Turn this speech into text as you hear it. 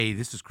Hey,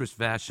 this is Chris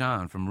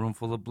Vachon from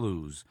Roomful of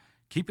Blues.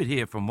 Keep it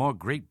here for more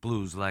great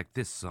blues like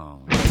this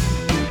song. The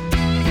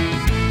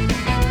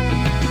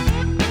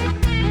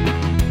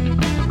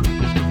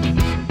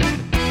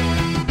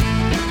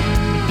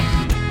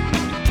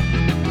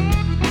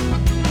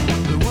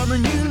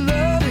woman you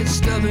love is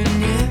stubborn,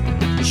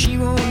 yeah. She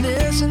won't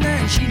listen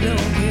and she don't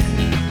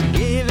care.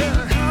 Give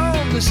her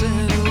home to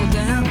settle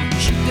down.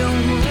 She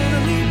don't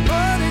wanna leave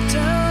party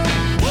town.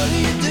 What do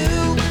you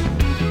do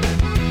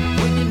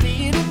when you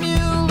need a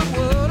mule of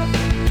water?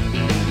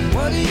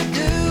 What do you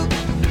do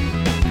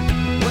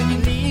when you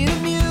need a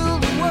mule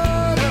of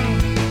water?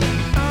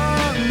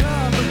 Oh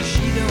no, but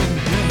she don't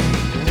drink.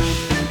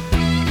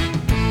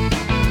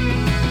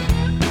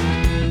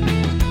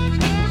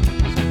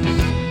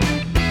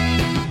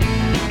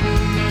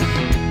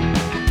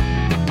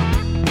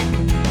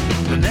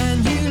 The man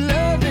you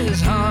love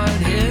is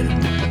hard-headed.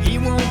 He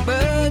won't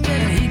budge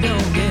and he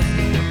don't get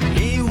it.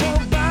 He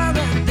won't buy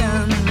that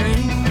diamond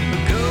ring.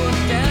 Go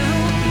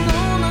down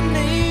on a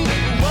knee.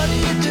 What do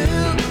you do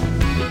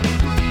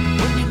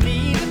when you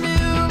need a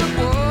mule of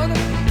water?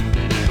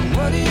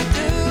 What do you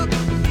do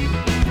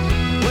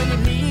when you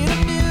need a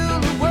mule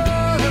of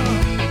water?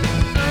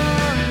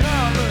 Oh no,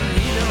 but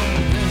he don't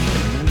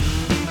drink.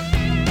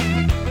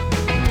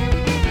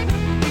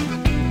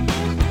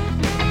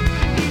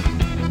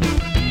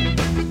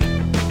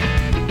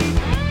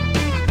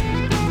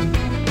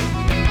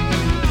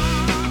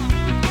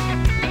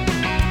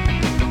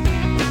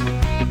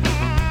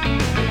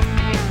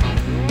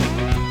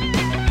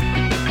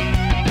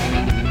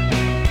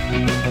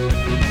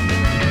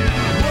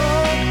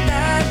 Walk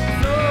that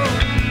floor,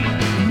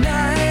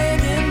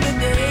 night and the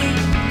day.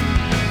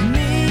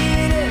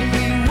 Need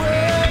every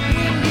word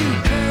when you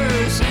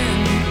curse and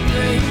you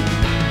pray.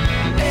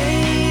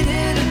 Ain't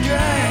it a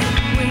drag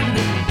when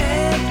the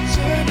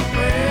answer to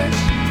prayers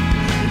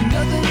is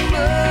nothing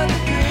but a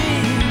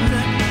dream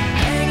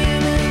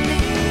hanging in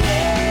the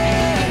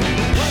air?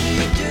 What do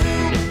you do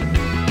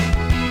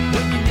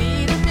when you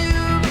need a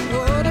mule of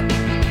water?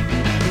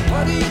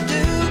 What do you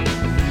do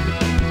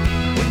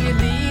when you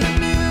need a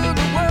mule of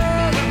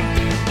water?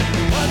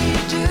 What do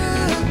you do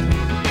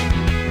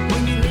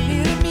when you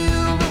need a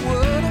mule of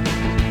water?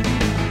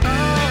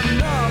 Oh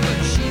no, but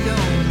she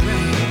don't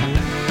drink.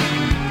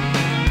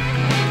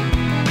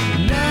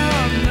 No,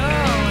 no,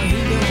 he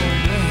don't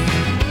drink.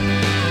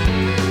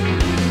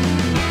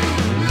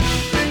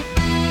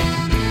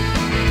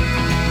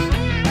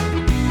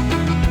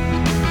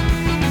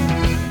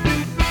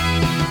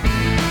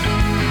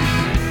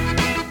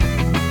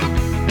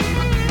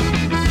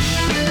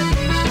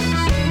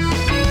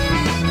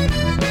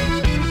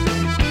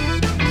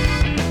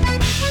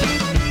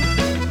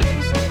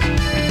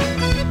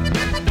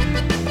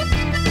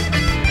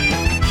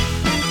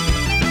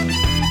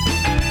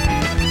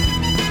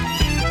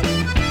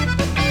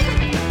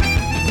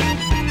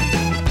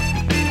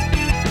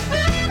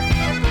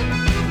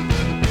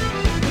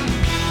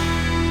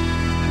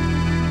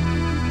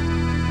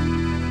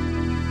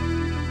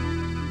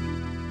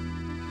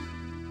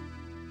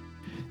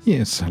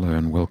 Yes, hello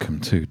and welcome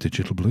to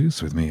Digital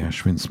Blues with me,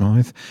 Ashwin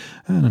Smythe,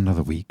 and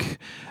another week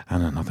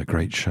and another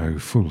great show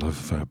full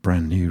of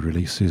brand new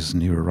releases,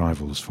 new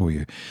arrivals for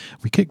you.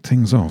 We kicked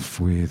things off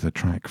with a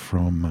track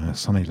from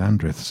Sonny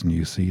Landreth's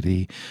new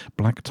CD,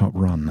 Blacktop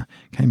Run,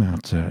 came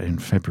out in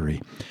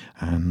February,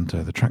 and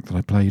the track that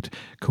I played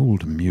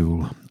called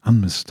Mule,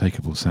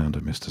 unmistakable sound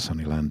of Mr.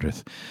 Sonny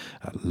Landreth.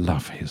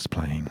 Love his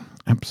playing,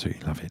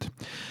 absolutely love it.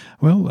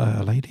 Well,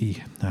 a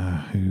lady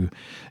who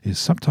is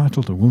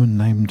subtitled A Woman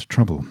Named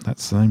Trouble,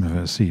 that's the name of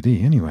her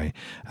CD anyway,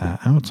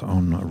 out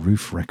on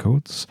Roof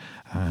Records,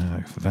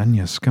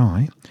 Vanya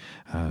Sky.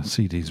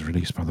 CD's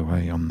released, by the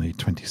way, on the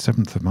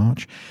 27th of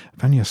March.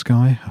 Vanya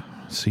Sky,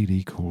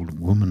 CD called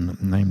Woman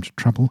Named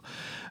Trouble,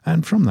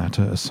 and from that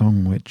a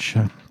song which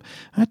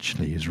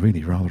actually is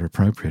really rather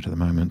appropriate at the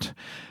moment,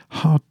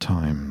 Hard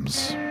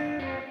Times.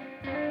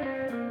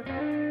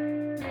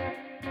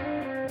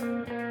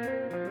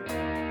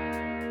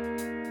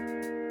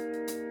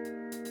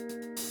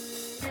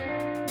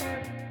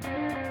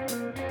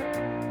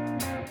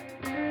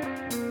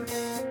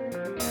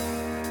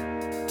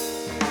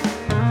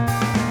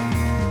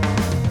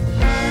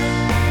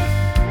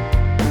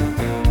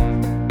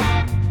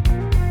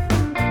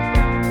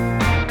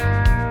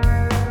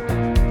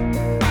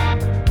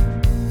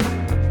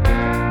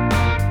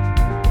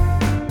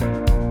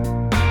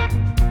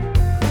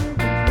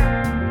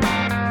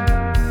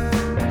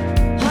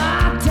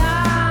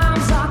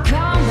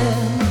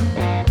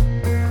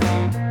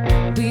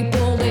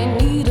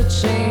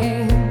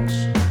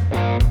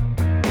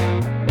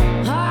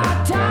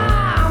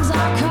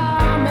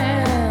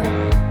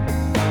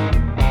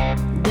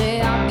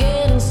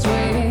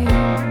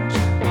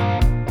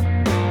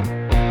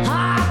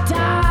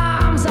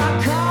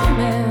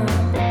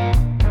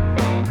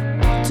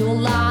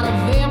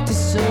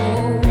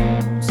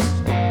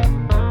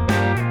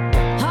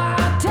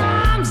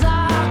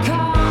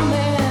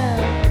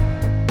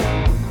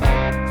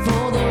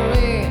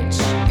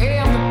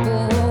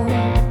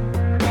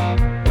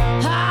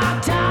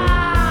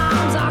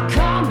 Times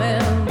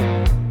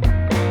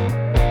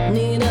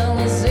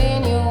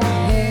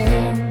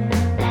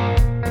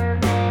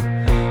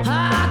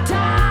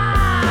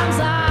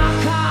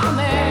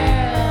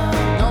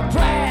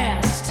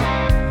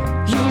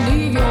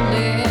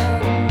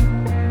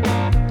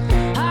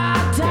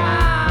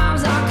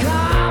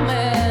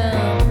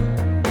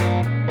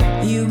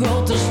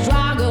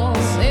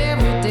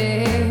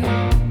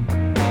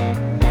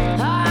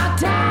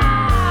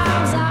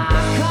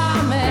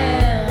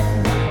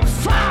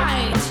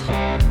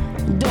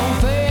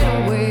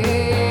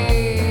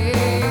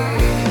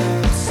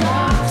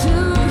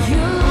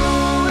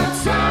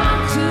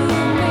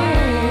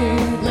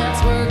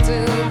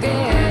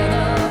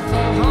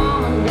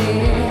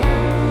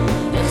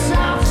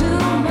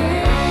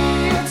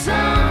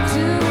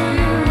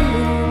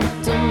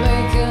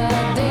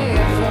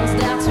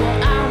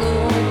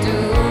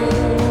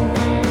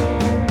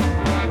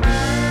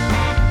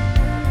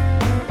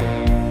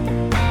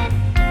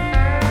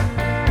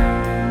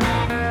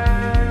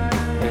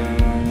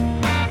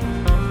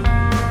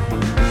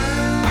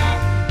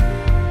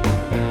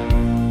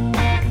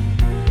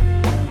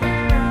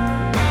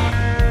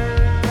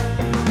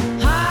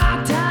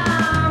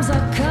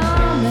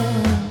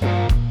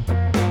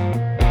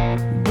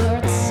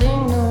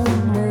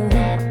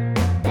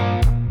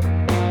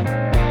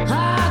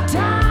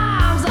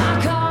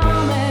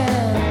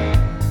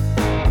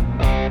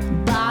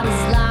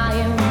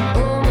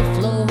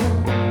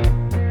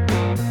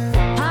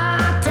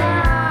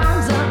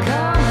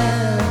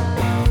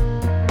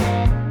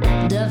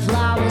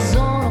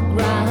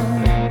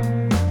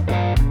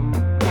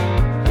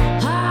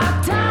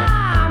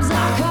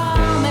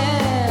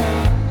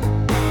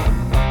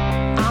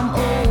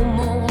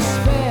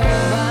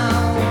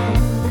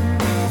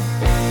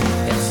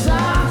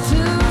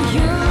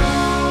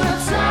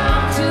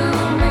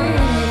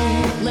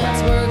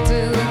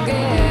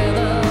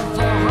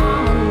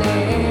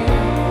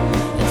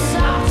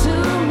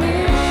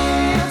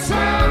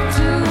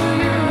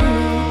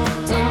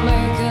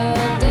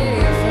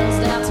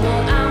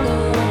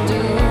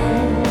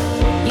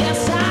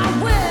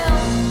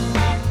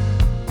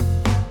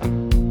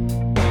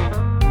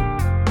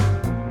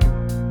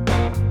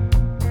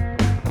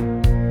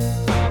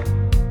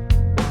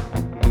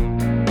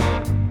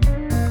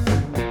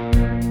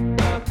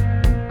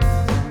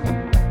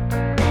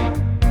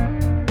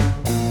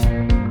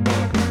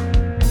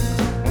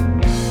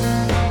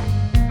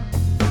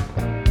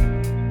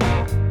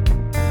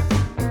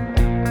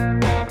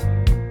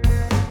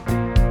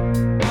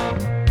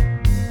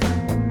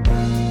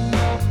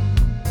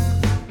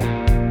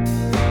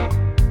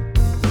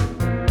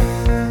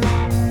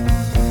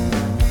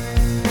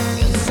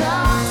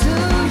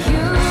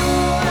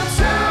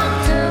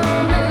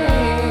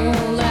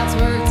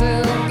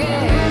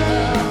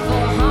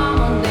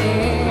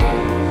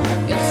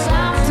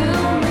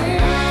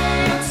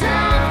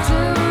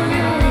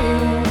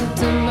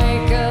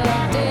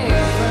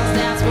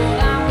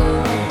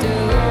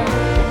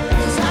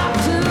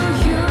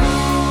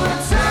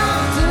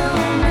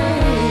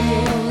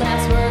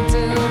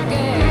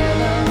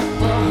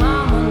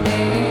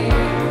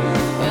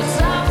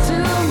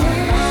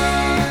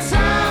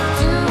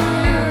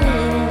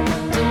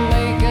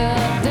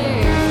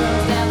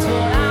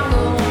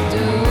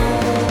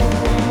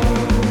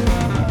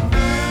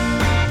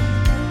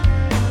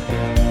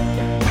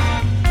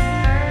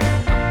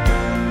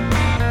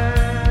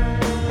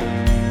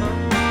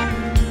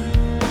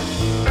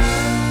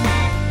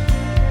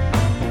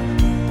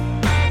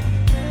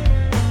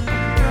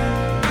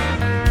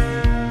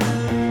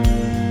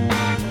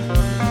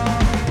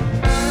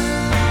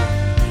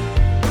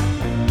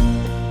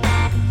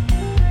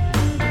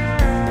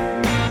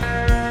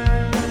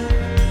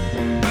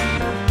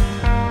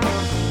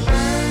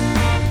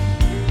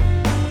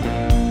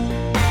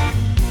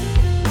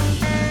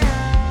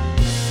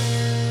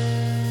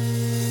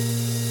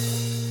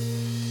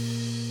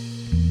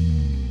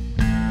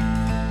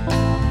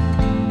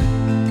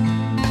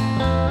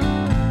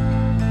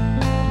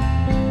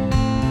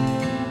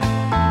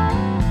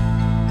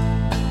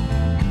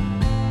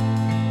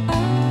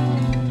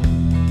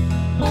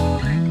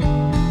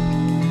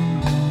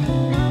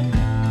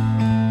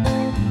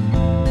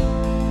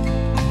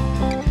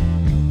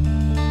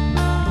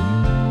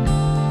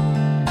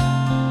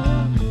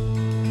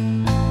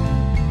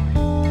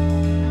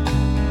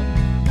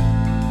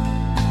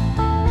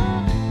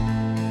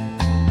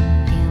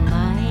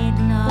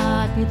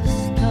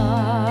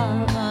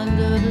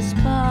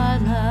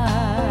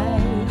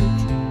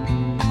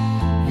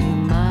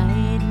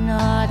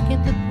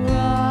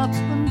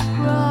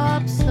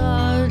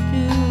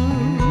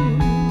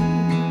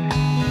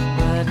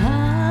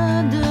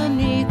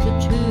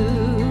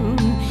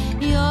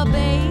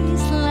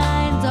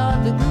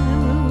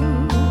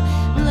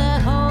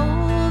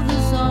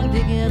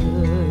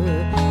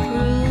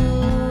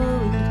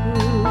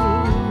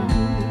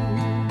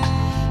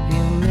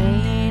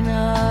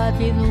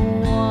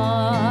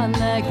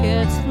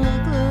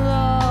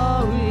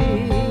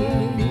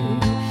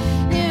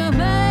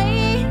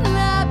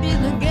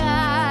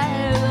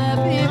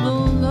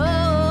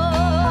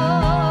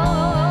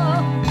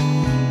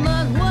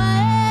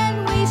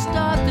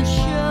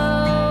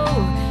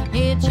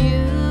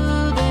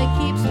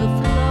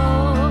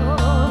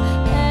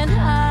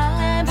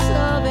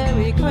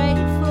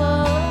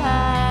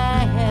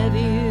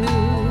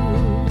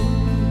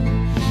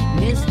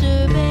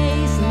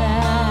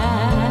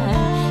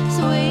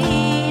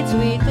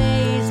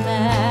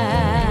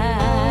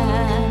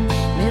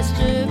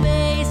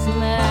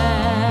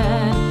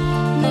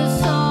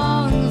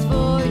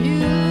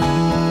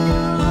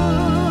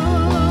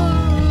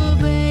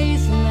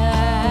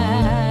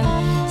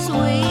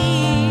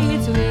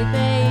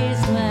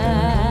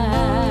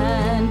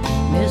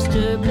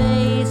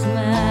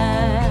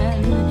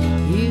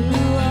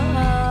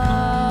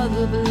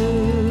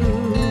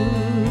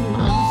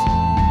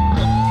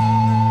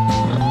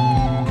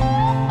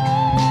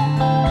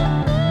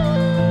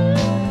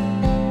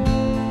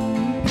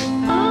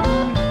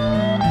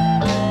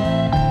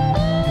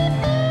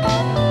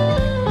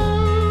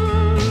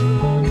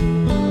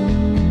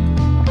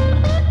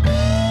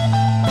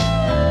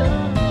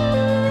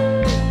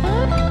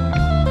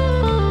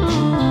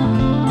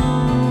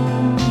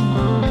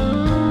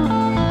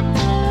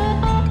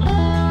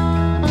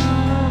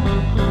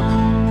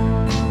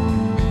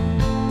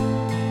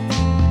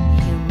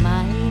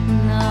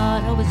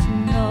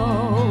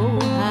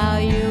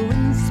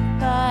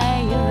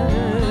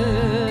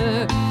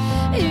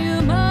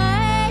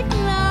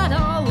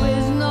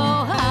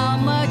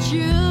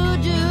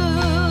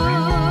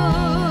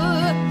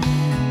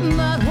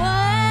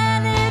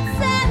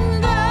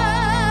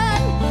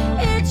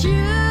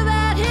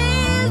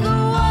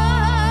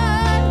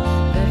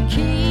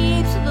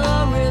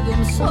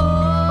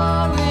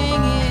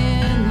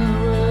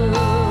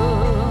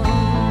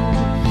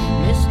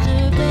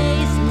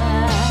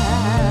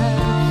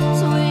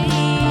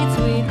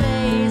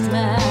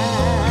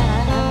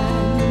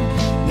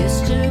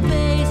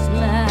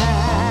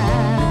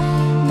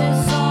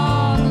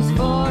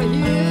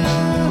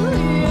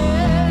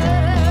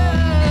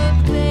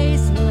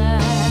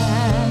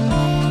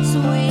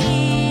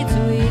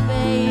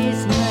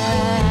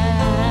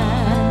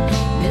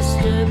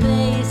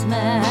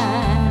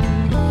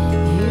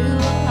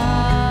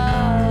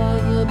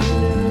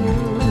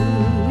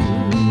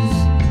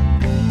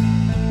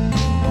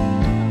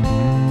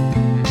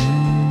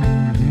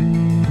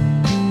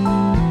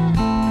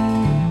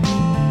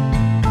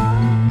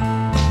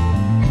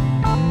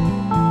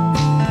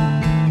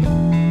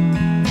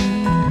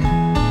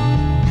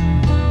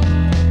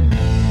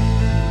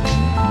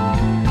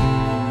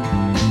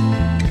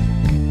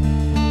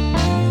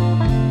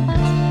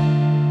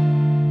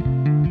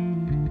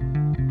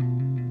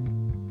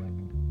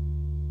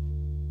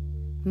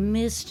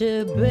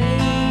Mr.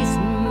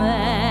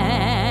 Bassman.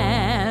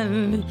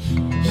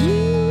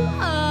 You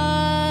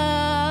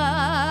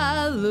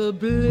are the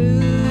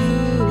blues.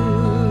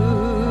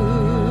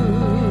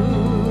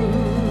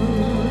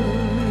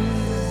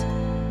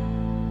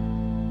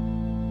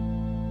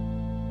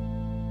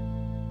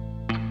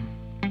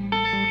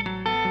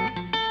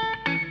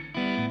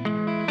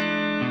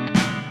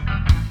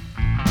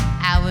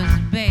 I was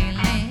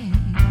bailing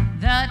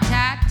the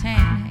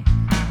Titanic,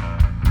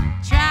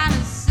 trying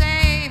to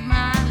save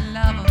my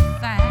love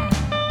affair.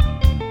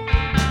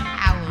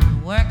 I was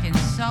working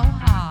so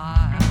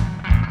hard,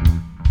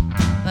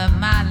 but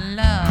my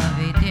love,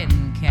 he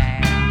didn't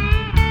care.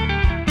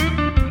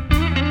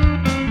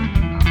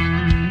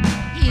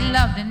 He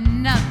loved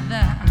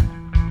another,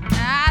 I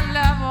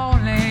love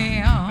only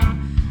him,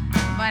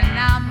 but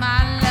now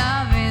my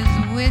love is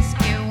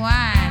whiskey,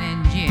 wine,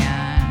 and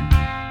gin.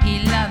 He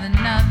loved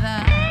another,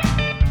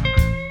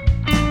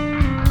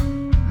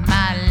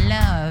 my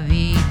love,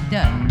 he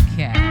doesn't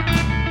care.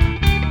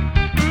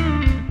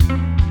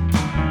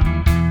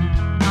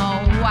 Oh,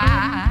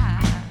 why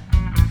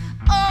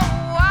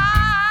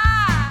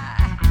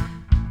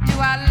do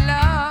I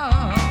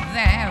love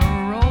that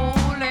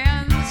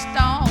rolling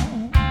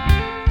stone?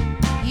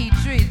 He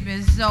treats me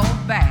so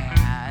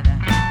bad,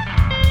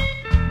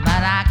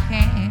 but I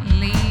can't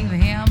leave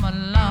him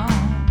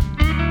alone.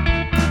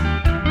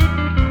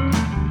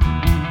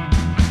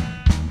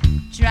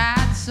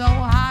 Tried so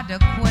hard to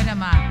quit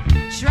him, I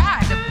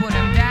tried to put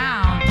him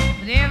down,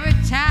 but every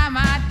time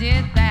I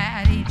did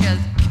that, he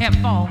just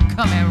kept on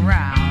coming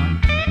round.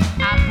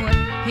 I put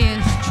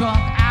his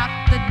trunk out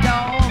the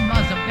door,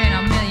 must have been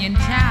a million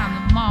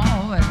times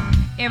more, but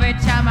every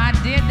time I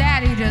did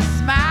that, he just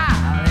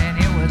smiled, and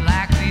it was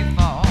like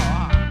before.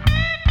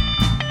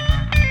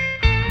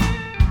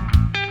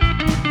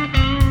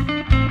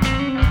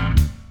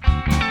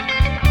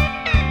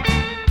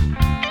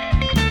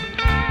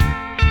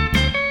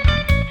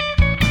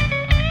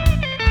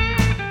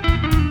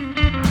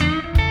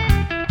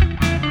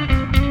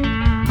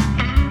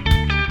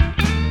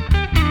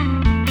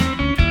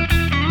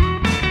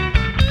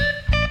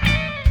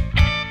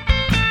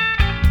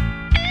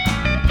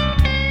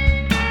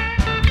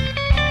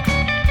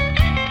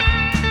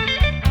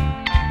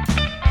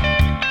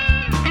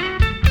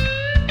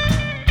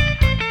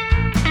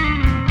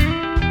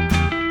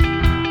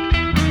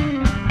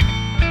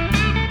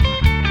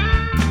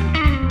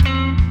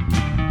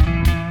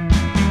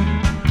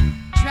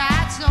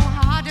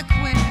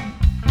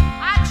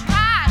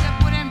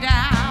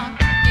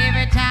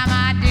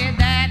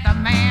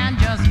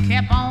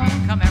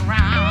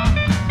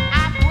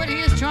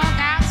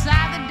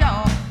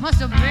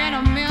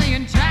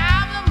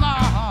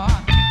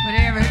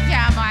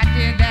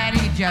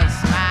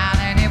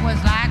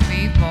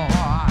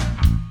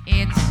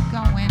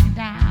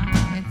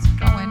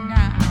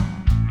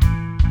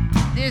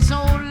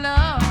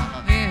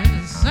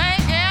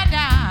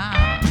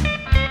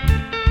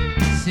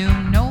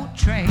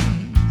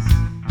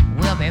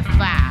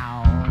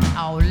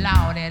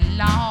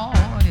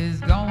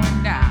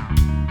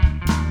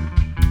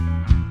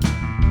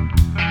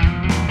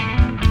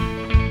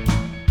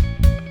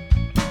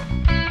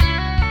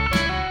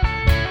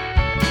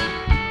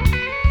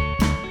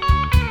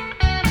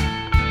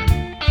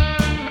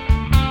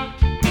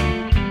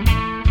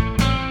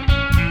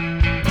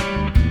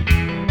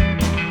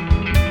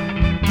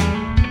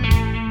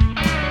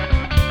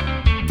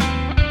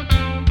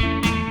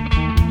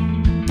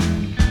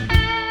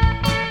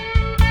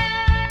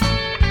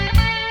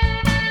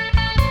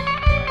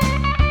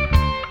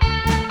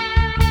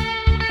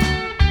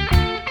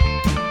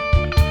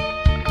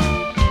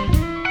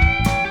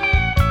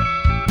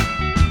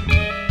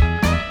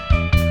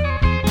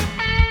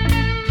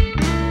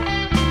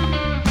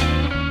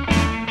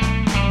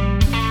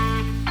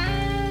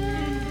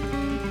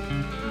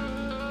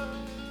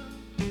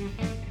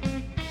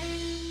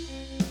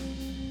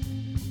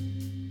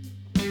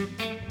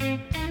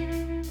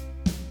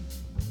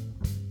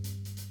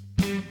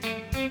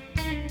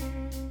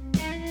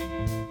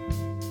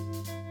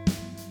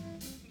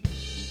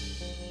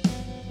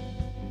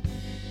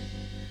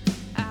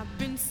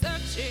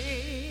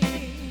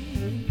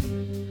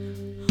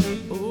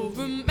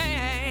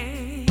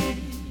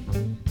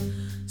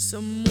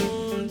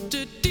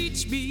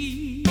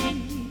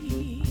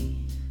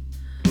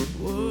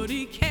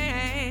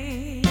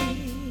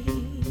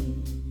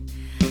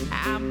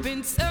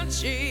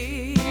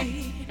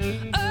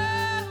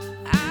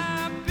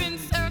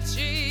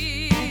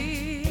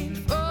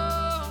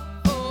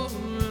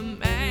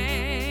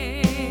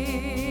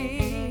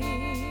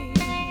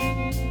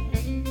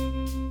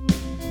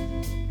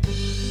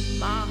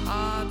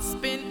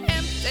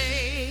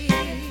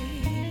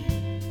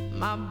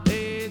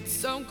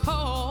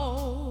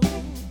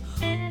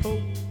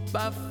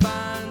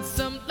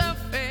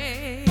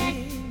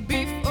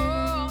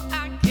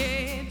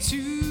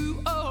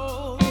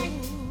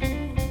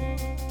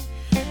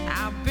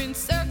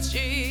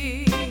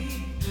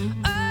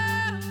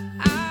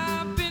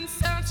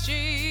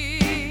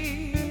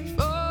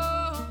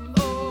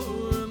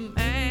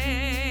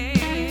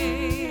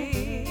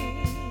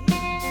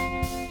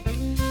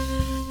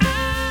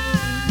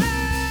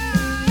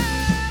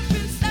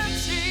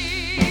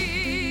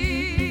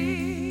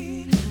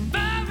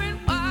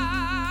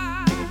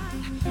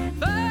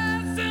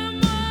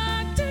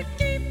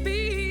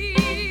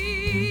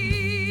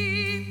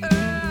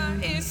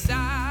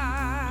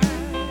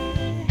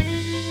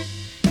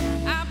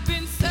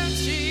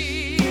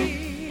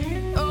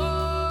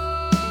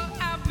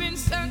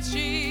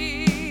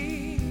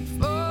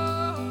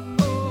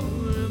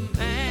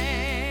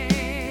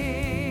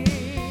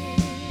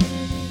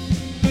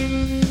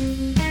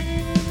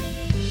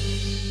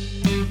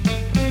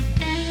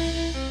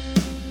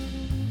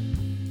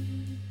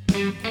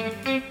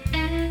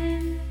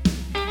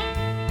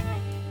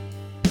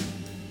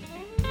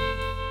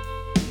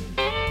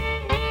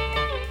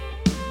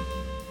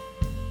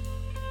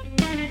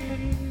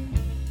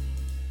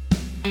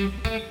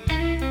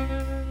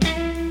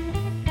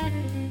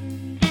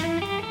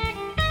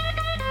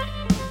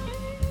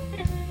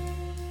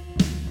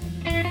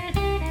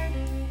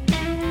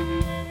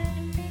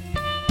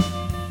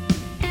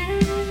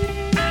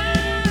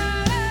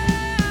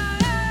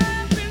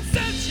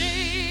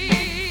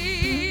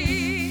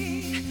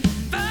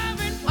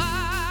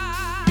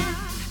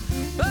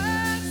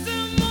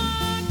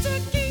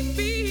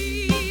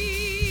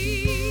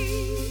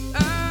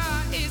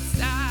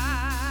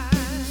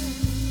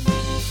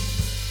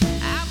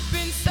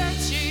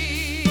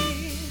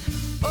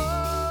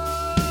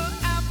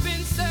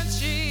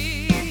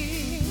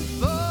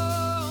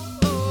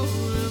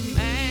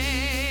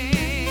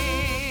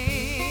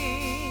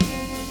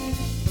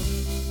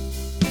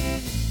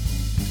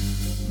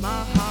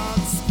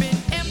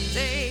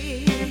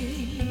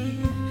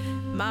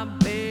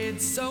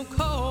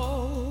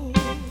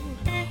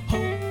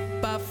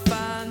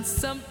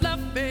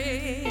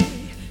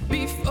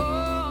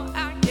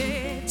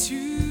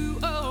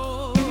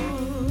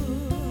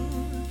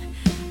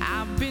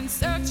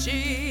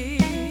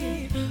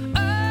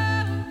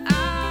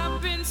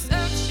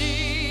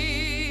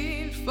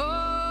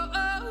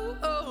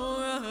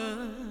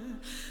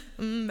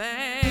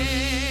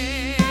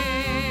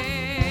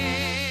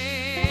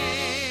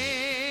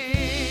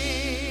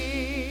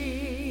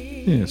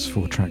 Yes,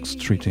 4 tracks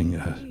featuring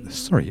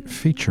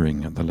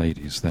the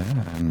ladies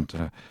there,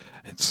 and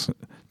it's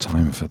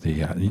time for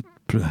the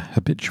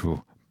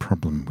habitual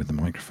problem with the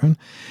microphone.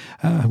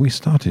 We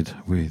started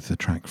with the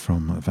track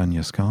from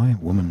Vanya Sky,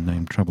 Woman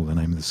Named Trouble, the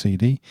name of the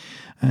CD,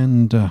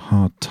 and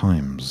Hard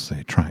Times,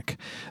 the track.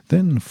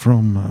 Then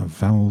from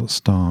Val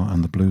Starr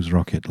and the Blues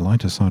Rocket,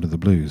 Lighter Side of the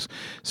Blues,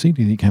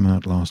 CD that came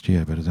out last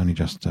year but has only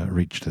just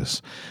reached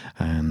us,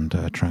 and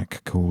a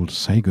track called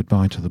Say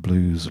Goodbye to the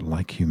Blues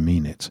Like You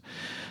Mean It.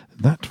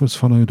 That was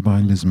followed by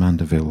Liz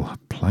Mandeville,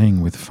 Playing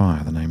with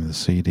Fire, the name of the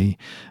CD.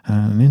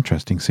 An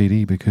interesting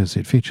CD because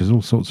it features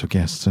all sorts of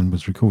guests and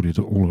was recorded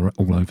all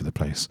over the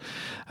place.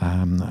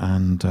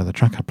 The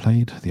track I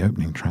played, the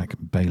opening track,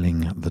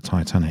 Bailing the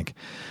Titanic.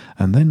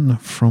 And then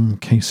from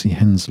Casey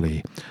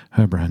Hensley,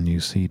 her brand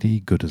new CD,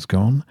 Good As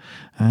Gone,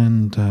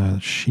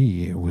 and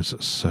she was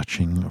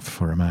Searching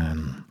for a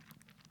Man.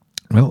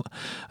 Well,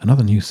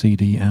 another new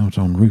CD out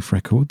on Roof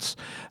Records,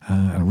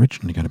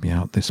 originally going to be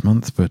out this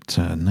month, but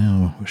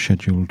now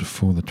scheduled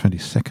for the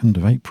 22nd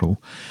of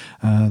April.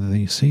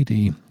 The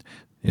CD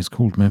is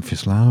called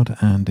Memphis Loud,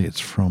 and it's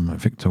from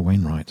Victor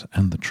Wainwright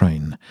and The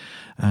Train.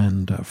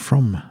 And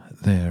from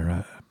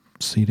their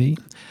CD,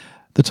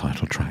 the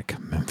title track,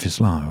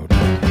 Memphis Loud.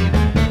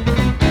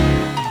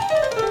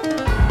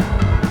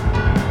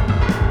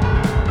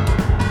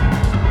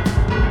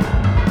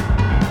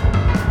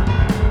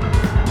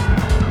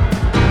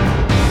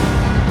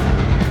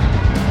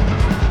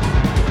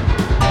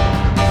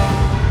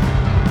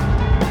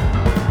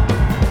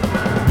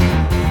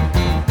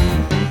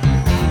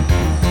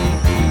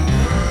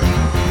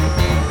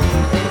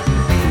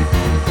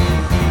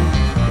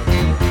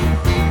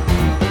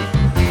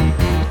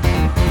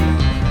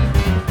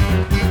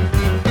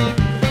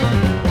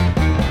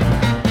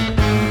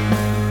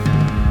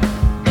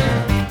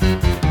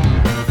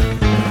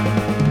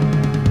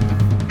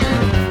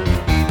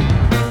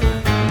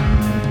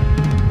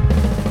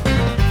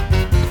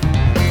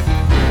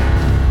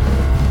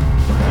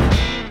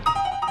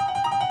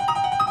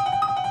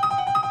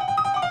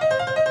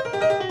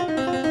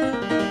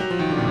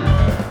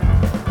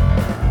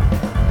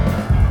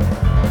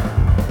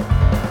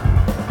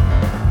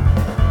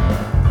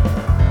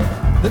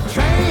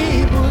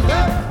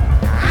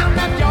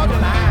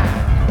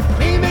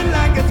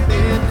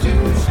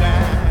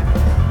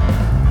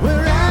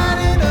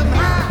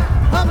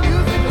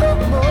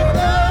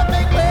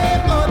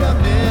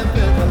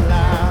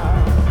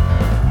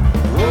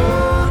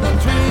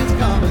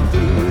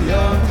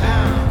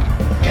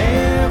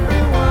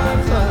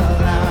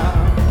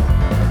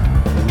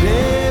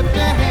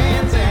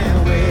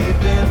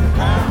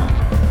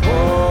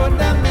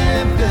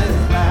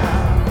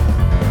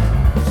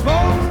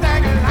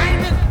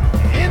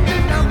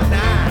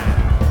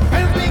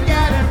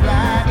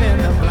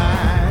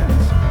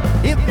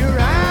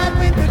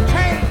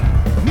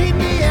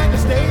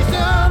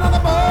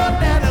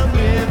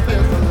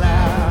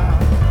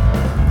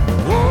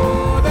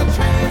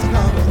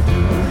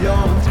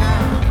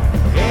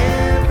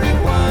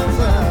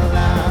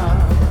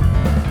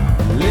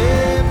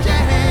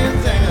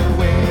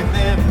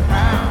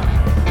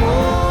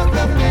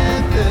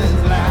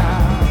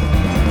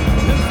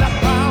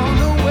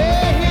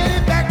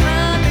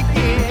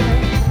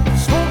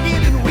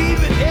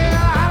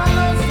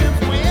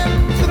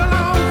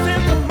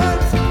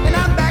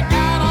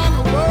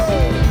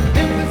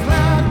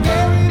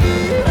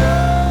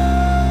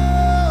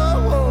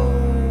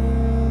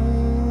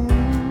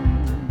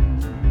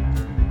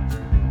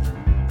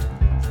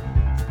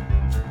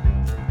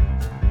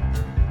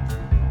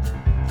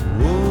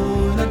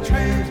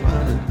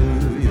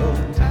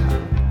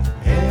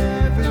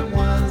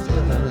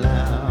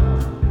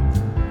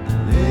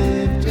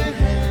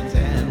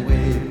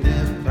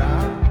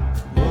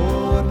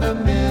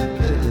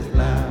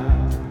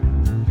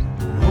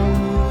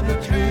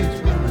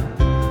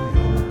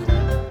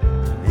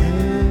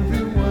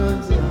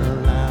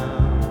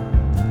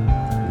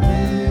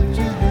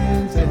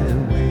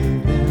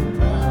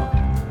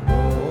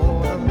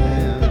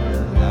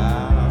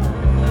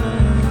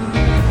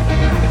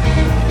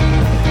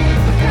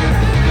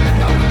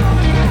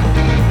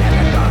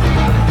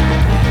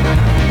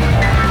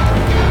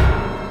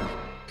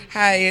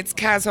 Hi, it's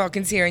Kaz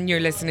Hawkins here, and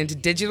you're listening to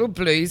Digital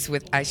Blues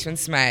with Ashwin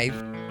Smythe.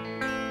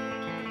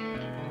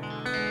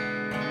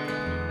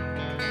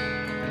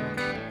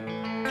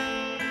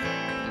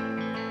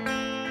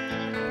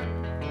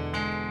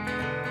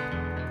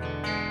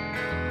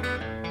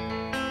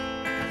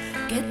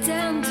 Get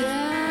down,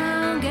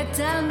 down, get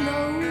down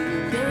low.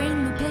 There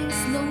ain't no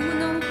place low,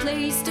 no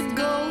place to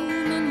go,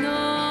 no,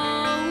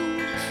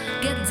 no.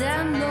 Get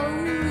down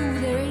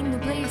low, there ain't no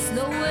place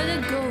lower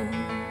to go.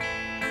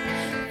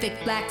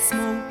 Thick black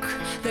smoke,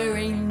 there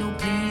ain't no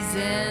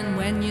pleasing.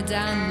 When you're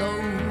down low,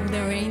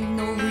 there ain't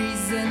no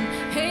reason,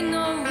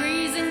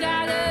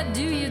 gotta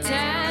do your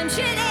time.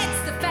 Shit,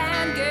 it's the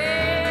fan,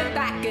 get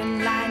back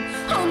in line.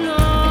 Oh no,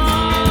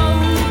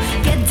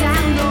 get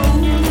down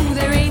low,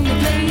 there ain't no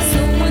place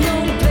lower,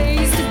 no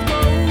place to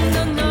go,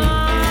 no, no.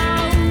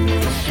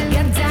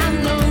 Get down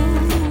low,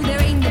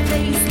 there ain't no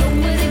place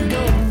lower to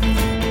go.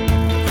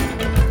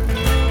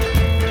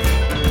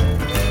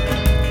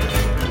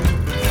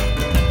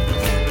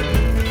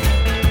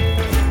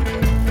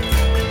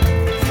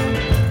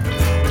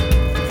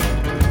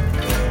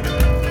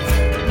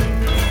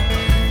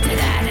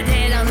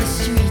 Dead on the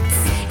streets,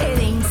 it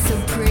ain't so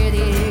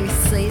pretty.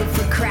 Slated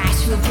for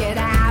crash, we'll get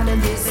out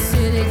of this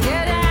city.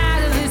 Get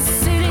out of this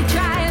city,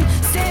 try and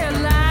stay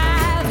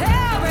alive.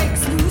 Hell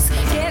breaks loose,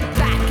 get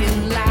back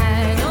in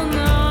line. Oh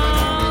no,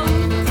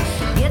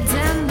 get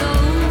down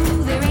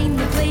low, there ain't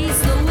no place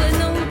lower,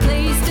 no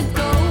place to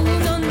go.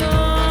 No, no,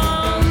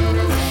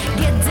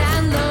 get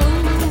down low,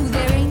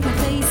 there ain't no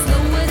place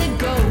lower to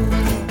go.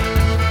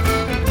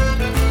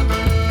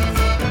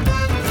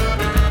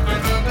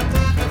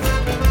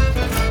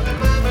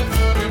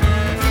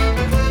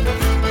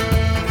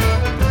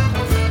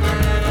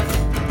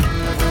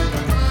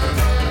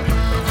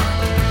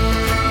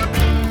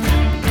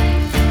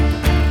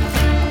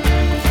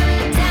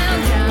 Down,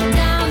 down,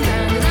 down,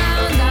 down,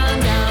 down, down, down,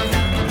 down.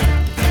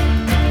 Down,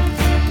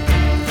 down,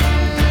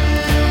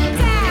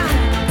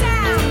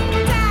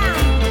 down,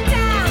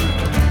 down.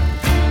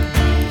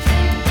 Down,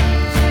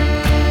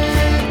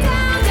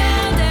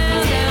 down, down, down,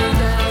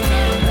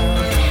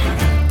 down,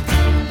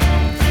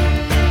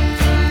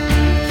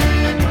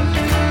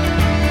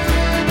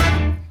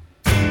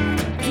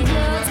 Two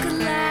worlds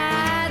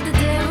collide, the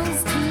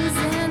devil's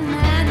teasing.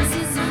 Madness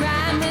is a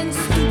rhyme and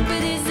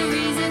stupid is the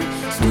reason.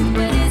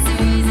 Stupid is the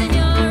reason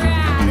you're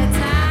out of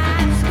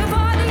time.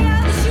 Before the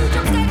other shoe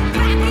drops, get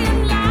back in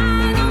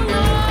line. Oh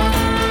no,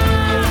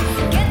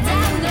 get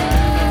down low,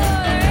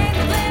 there ain't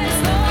no place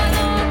lower,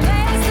 no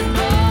place to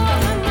go.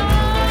 No, no,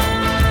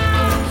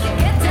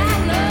 get down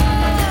low,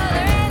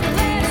 there ain't no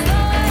place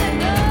lower to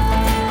go.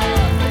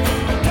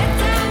 Get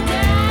down,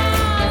 down,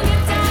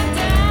 get down,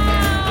 down,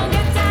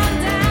 get down,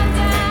 down,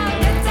 down,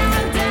 get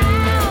down,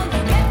 down,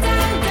 get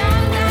down,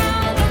 down, down,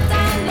 get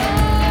down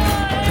low.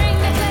 There ain't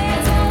no place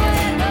lower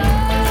to go.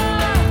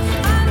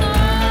 I know.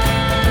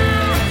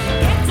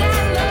 Get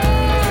down low,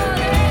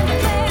 there ain't no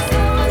place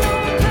lower, no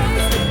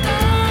place to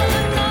go.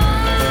 No,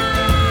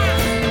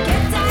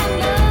 get down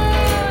low,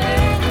 there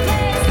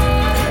ain't no place lower to go. There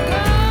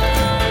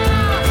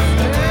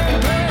ain't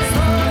place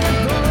lower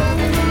to go.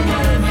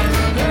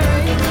 There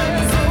ain't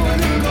place lower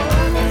to go. There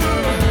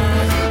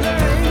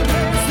ain't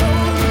place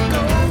lower to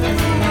go.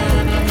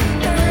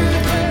 There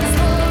ain't place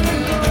lower to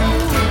go.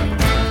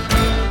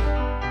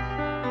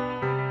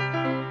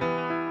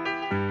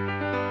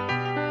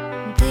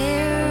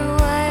 There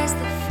was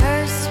the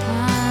first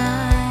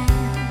one.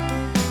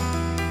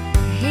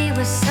 He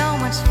was so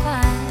much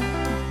fun.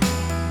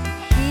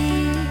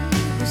 He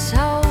was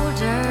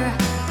older,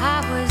 I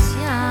was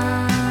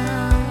young.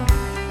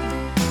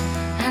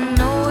 I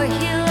know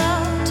he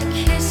loved to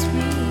kiss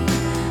me,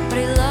 but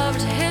he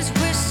loved his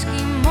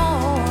whiskey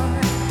more.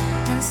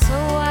 And so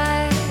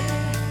I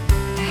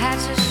had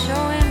to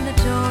show him the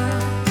door.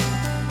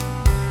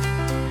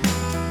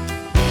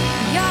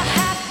 You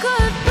have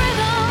good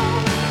rhythm.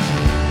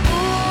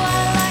 Ooh,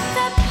 I like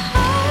that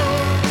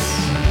part.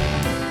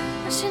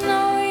 But you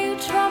know you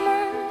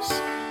drummers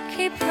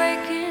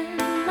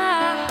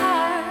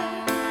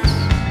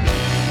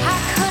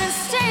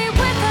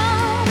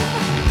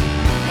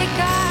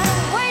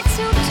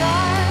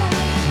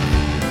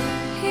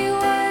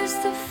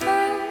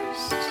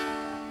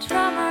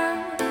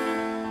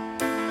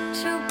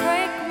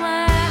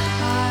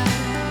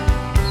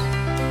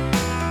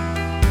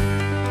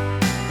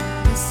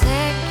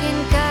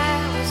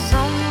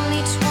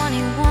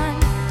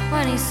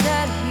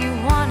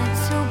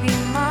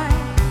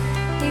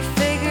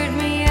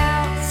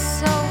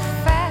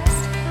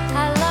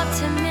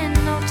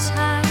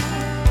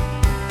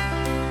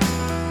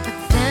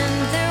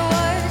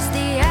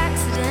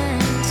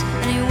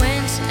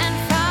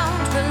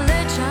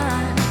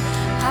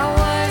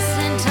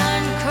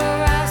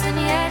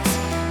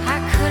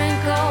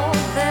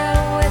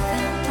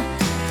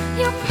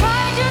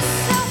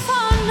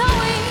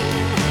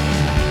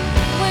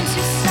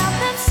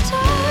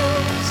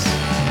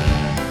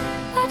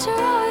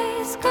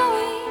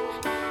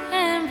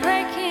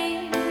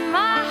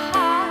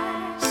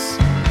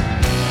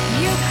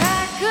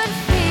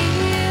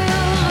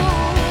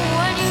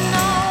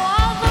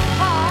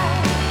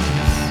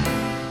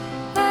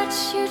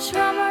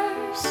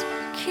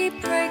keep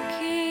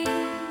breaking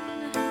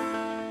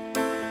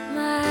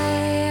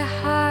my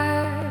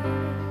heart.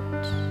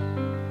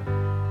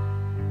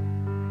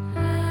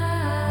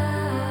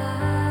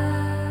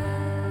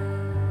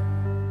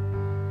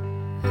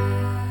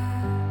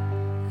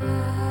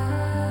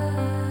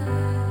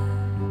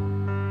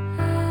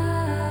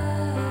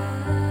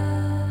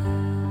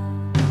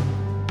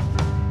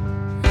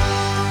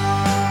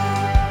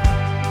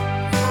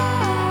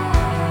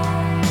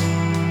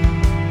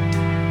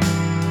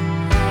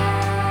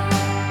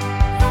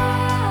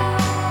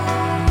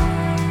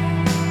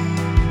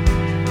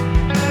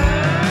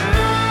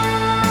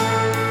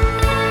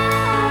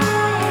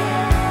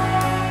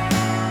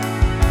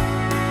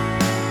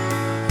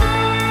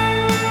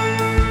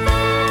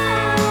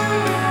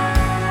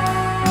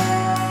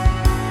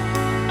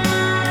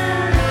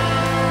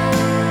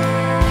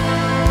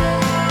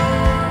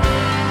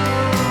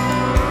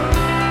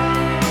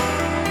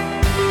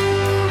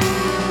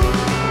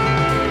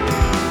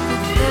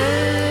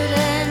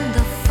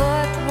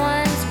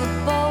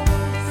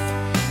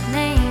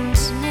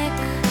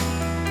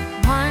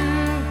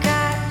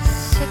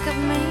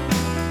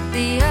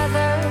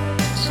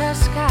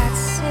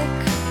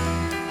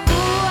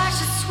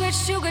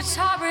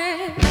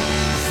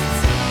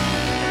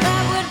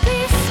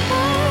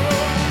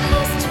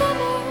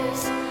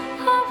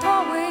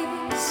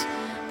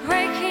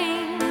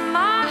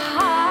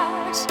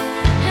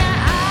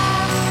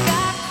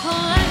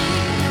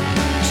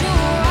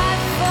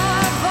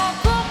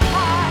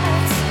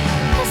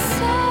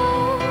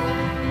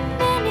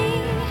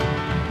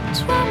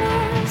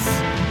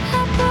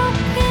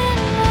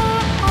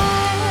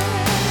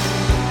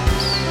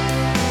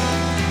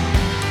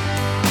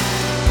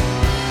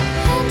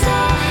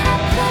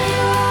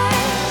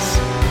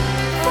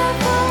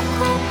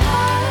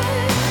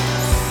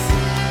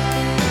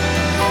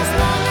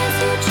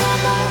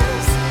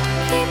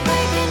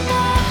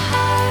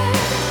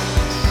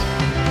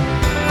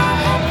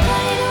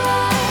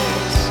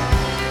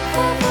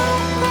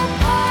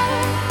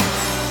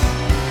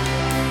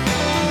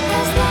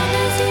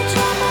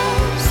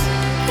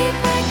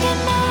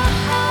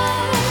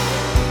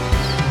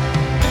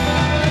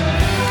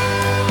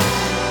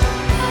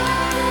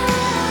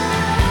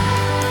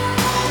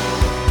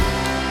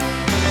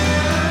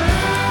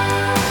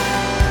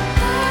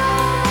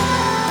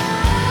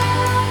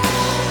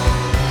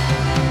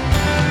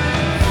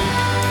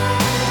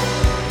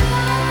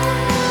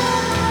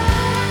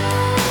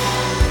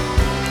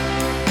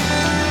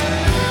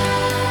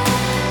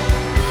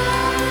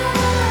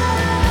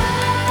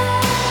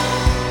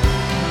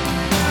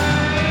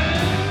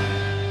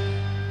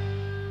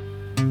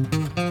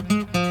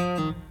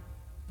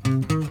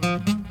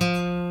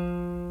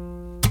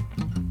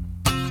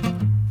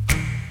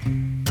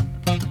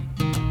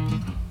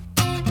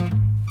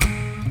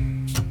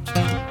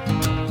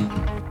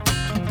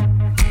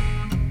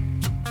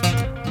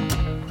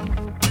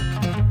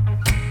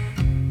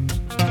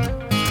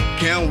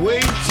 Can't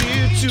wait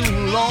here too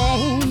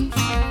long.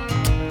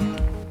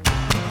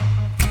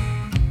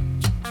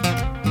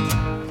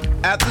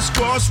 At this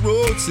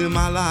crossroads in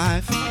my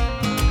life,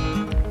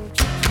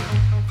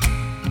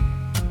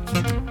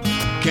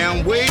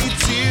 can't wait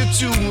here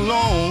too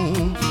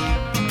long.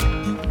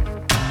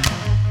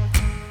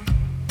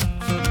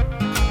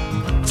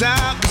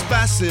 Time is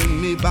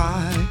passing me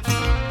by.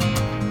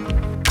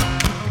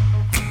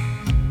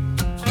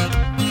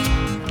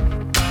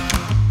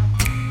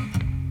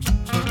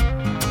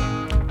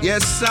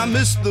 Yes, I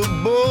miss the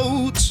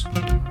boat.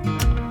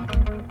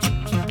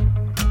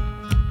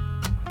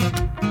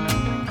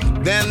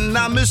 Then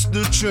I miss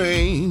the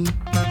train.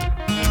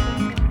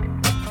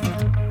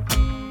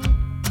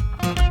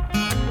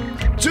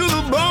 To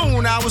the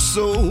bone I was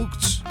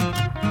soaked.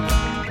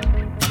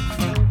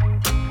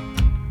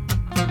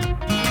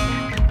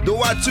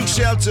 Though I took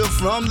shelter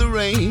from the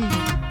rain.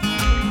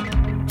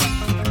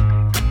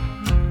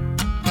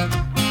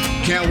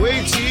 Can't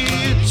wait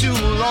here too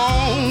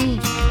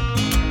long.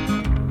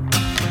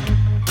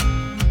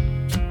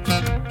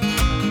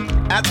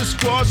 At this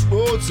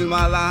crossroads in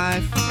my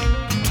life,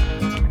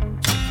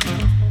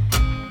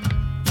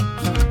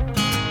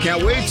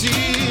 can't wait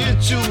here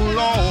too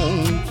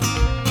long.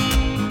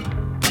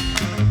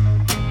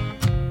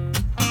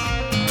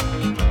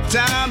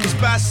 Time is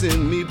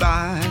passing me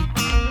by.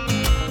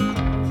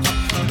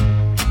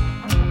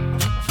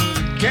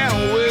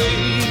 Can't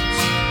wait,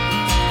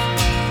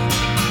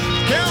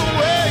 can't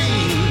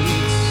wait,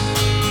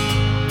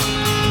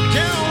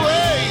 can't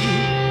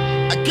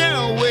wait. I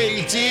can't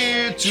wait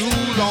here too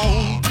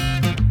long.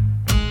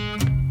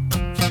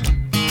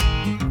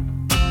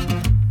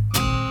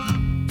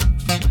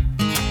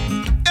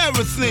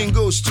 Everything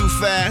goes too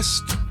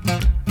fast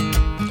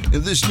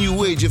in this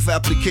new age of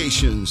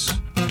applications.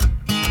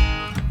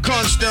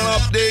 Constant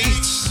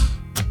updates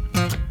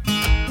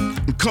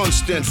and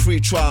constant free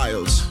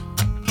trials.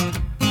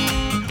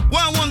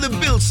 Why won't they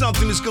build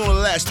something that's gonna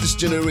last this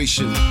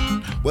generation?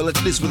 Well,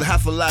 at least with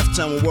half a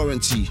lifetime of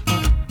warranty.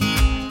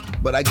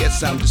 But I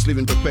guess I'm just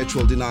living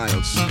perpetual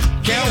denials.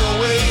 Can't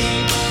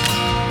wait,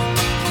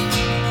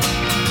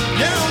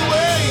 can't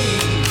wait.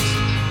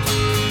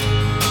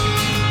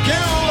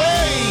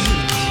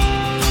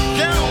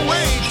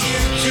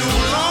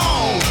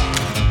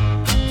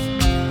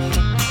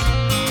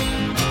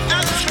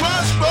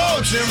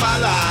 my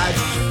life.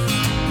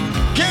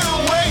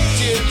 Can't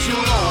wait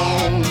too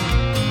long.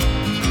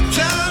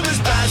 Time is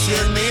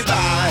passing me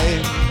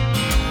by.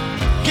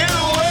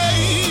 Can't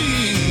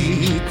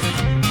wait.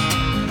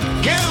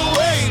 Can't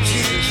wait.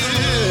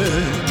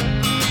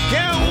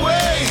 Can't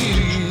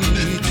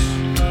wait.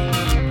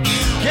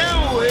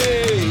 Can't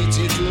wait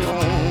too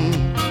long.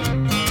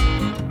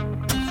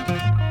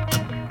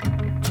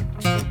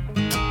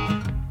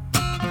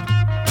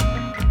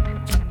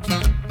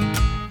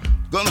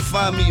 Gonna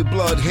find me a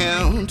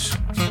bloodhound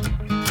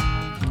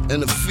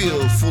in a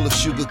field full of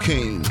sugar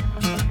cane.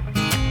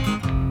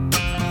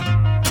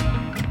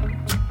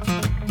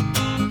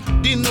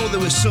 Didn't know there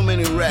were so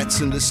many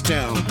rats in this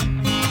town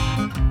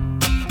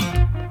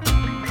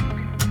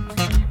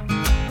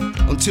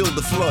until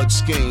the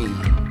floods came.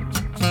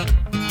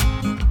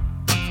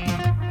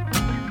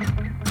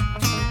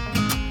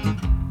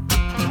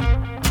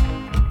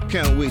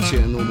 Can't wait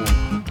here no more.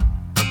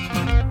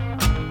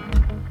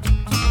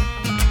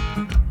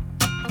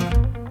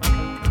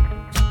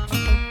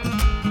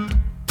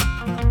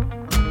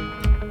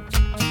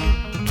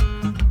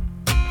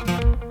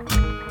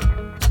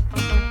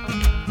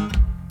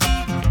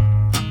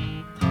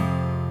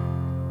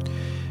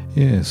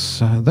 Yes,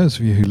 those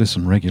of you who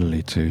listen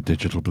regularly to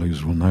Digital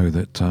Blues will know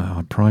that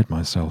I pride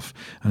myself,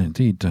 and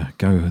indeed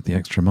go the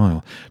extra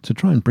mile, to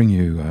try and bring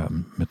you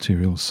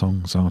material,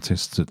 songs,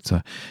 artists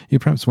that you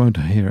perhaps won't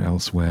hear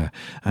elsewhere,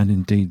 and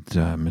indeed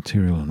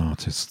material and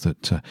artists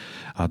that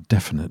are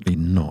definitely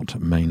not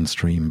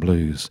mainstream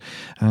blues.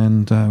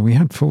 And we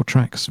had 4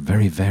 tracks,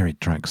 very varied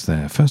tracks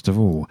there. First of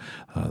all,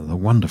 the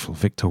wonderful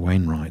Victor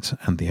Wainwright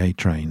and the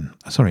Train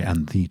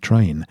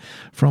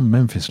from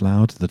Memphis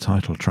Loud, the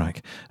title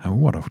track.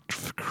 What a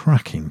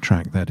cracking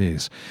track that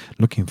is.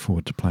 Looking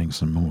forward to playing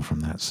some more from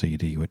that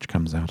CD, which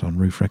comes out on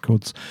Roof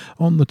Records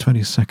on the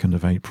 22nd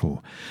of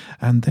April.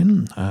 And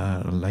then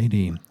a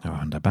lady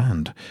and a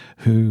band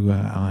who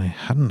I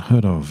hadn't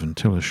heard of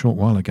until a short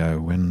while ago,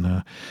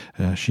 when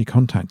she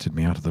contacted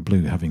me out of the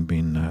blue, having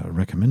been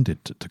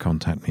recommended to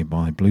contact me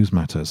by Blues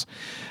Matters.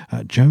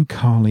 Joe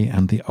Carley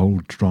and the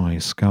Old Dry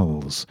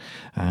Skulls,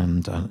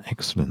 and an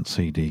excellent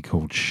CD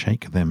called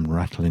Shake Them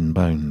Rattlin'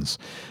 Bones.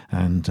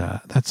 And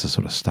that's the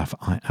sort of stuff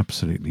I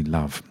absolutely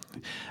love.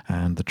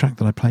 And the track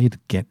that I played,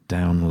 Get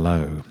Down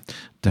Low,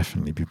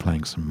 definitely be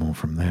playing some more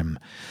from them.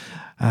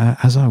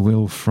 As I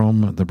will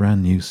from the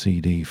brand new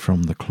CD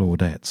from the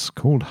Claudettes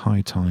called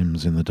High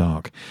Times in the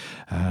Dark.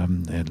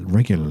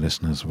 Regular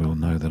listeners will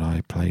know that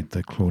I played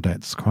the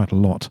Claudettes quite a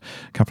lot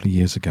a couple of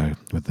years ago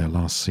with their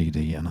last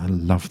CD, and I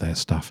love their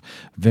stuff.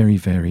 Very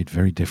varied,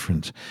 very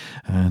different,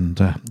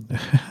 and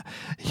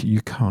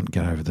you can't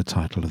get over the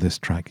title of this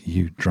track,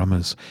 You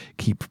Drummers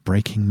Keep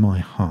Breaking My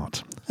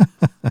Heart.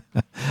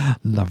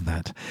 Love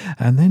that.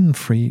 And then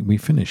we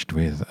finished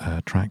with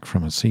a track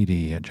from a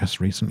CD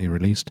just recently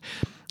released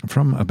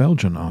from a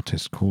Belgian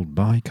artist called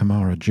Bai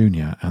Kamara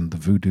Jr. and the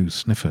Voodoo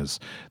Sniffers.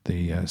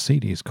 The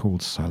CD is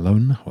called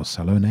Salone, or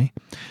Salone,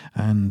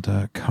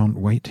 and Can't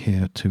Wait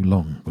Here Too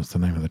Long was the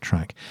name of the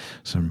track.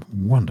 Some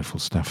wonderful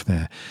stuff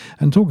there.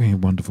 And talking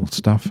of wonderful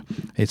stuff,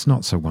 it's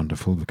not so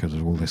wonderful because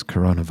of all this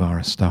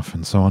coronavirus stuff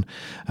and so on.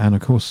 And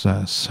of course,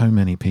 so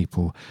many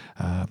people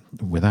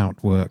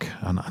without work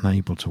and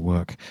unable to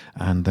work,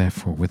 and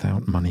therefore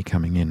without money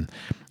coming in.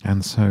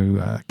 And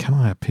so can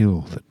I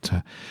appeal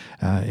that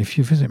if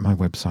you visit my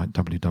website,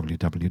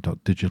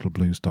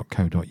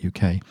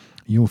 www.digitalblues.co.uk,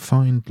 you'll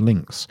find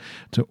links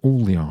to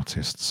all the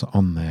artists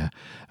on there,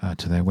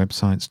 to their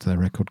websites, to their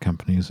record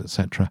companies,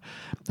 etc.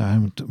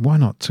 Why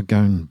not to go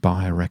and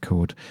buy a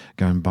record,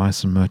 go and buy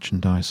some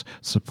merchandise,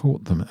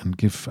 support them, and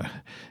give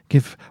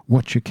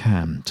what you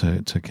can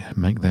to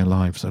make their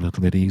lives a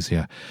little bit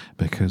easier,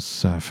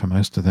 because for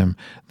most of them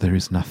there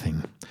is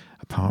nothing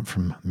apart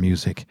from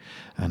music,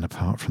 and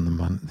apart from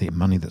the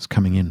money that's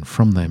coming in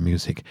from their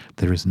music,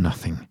 there is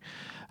nothing.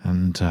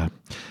 And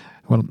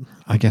well,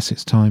 I guess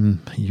it's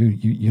time.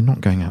 You're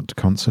not going out to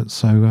concerts,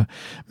 so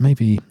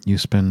maybe you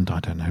spend, I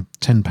don't know,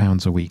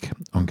 £10 a week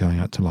on going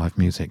out to live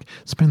music.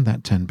 Spend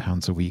that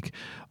 £10 a week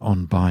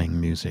on buying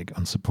music,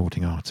 on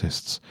supporting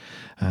artists,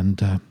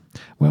 and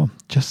well,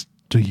 just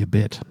do your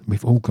bit.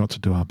 We've all got to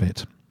do our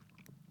bit.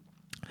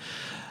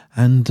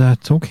 And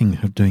talking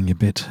of doing a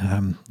bit,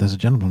 there's a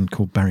gentleman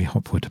called Barry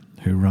Hopwood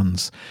who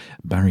runs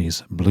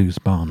Barry's Blues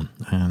Barn,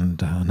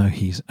 and I know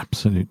he's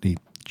absolutely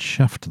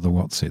chuffed the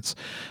Watsits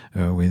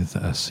with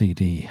a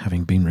CD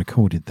having been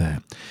recorded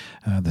there.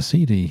 The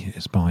CD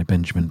is by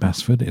Benjamin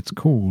Basford. It's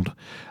called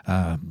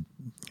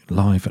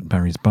Live at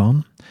Barry's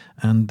Barn,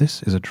 and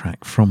this is a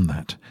track from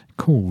that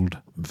called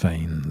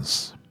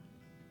Veins.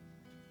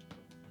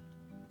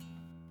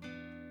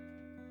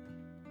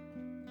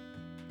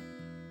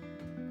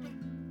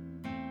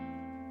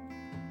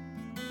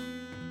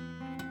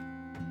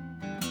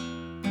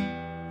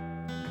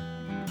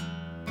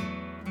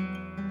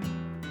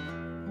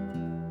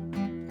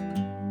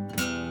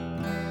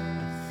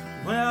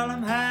 Well,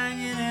 I'm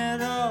hanging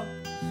it up,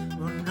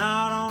 but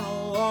not on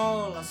a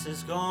wall. I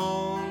says,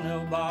 gone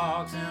little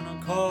box in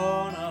a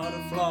corner of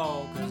the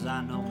floor, 'cause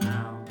I know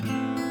now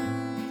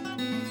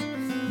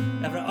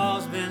after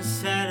all's been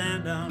said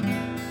and done.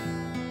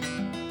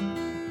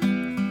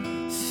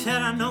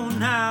 Said I know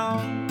now,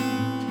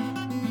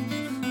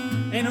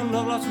 ain't no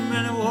love lost from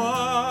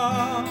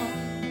anyone.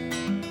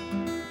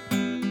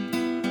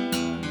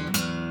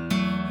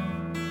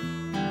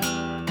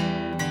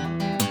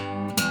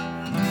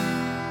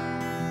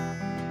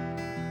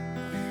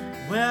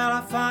 Well,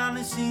 I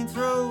finally seen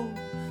through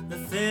the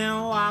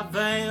thin white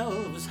veil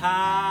that was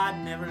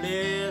hiding every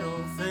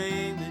little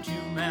thing that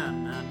you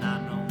meant, and I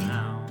know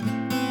now,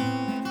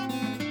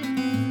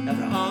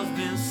 after all's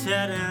been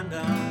said and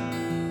done.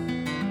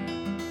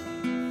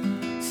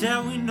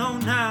 Said we know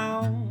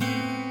now,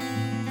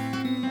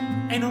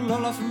 ain't no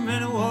love lost from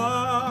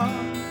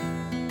anyone.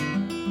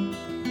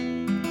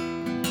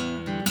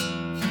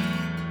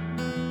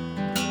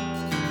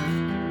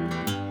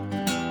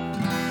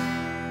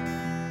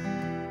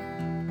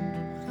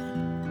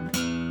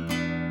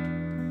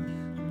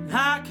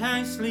 I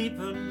can't sleep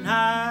at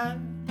night,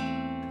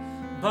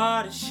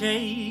 body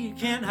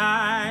shaking,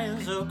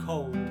 eyes are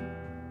cold.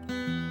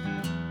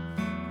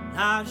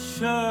 I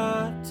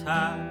sure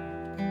tired.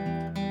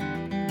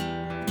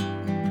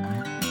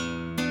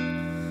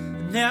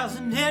 There's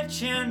an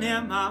itching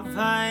in my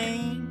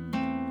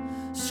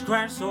vein,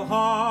 scratch so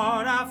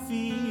hard I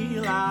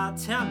feel I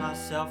tear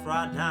myself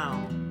right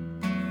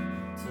down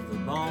to the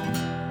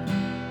bone.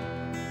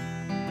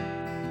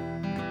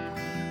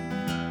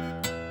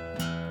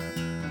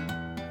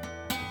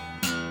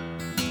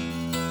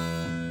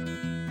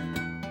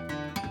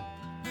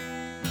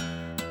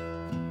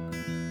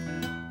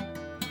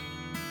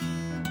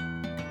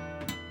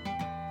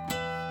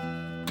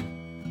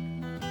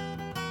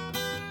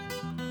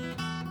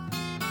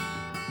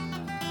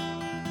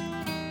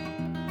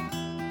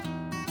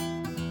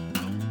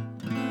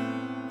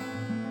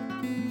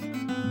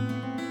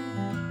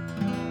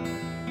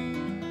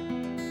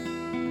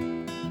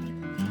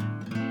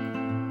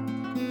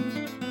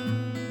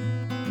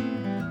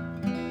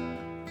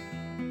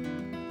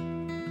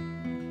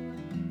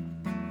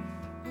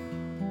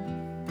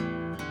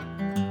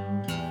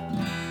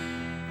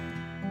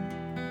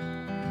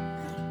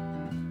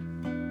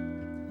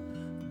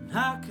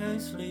 I can't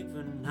sleep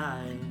at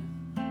night,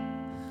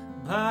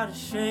 body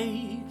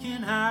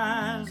shaking,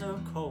 eyes are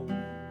cold,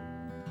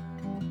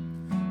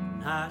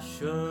 and I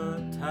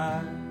sure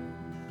tired.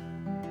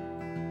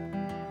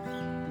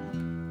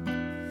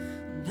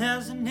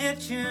 There's an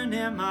itching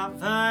in my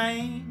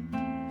vein,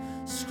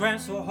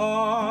 scratch so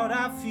hard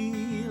I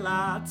feel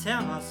I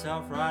tear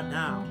myself right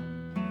down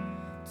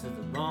to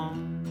the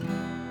bone.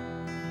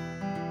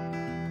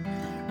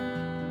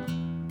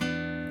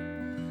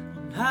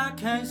 I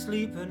can't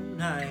sleep at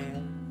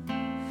night,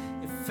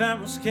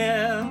 ephemeral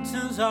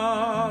skeletons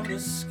of the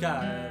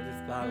sky,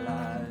 if by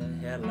light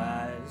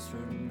headlights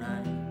through the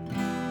night.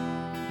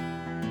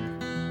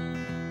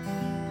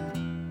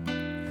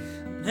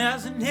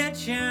 There's an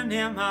itching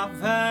in my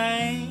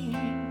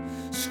vein,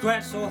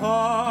 scratch so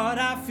hard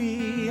I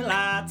feel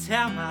I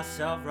tear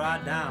myself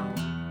right down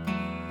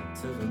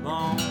to the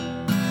bone.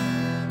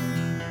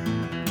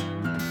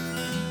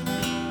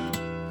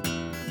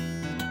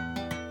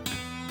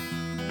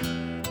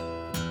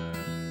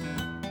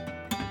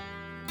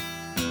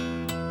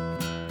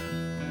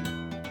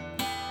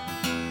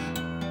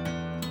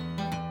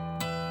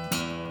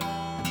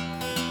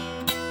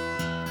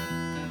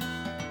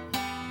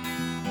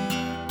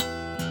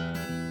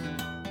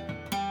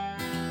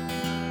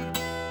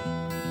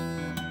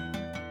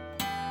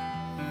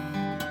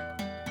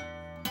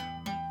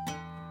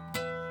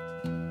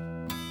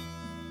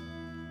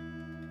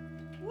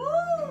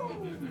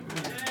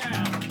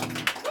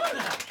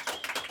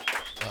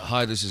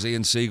 Hi, this is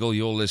Ian Siegel.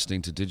 You're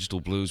listening to Digital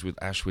Blues with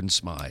Ashwin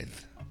Smythe.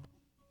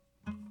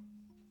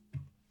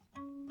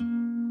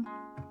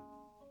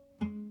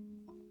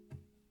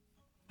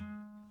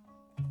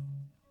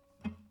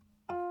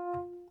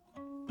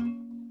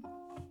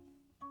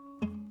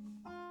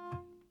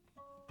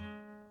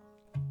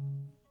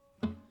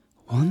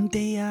 One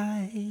day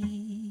I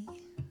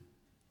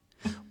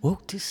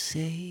woke to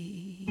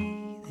say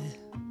that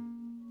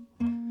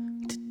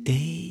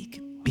today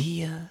could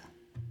be a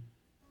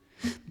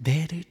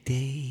better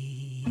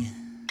day. I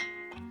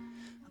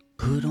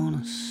put on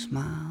a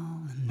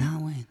smile and I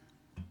went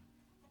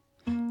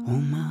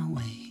on my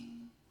way.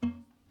 And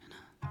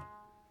I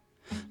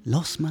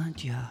lost my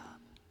job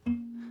the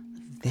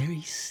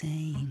very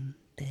same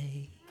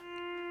day.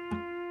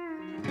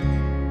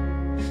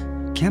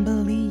 Can't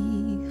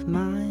believe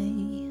my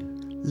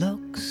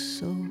luck's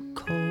so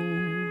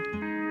cold.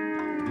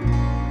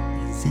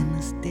 These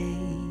endless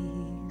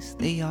days,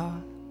 they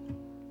are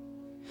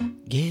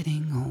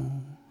getting old.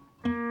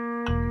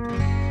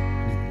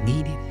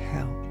 Needed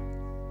help,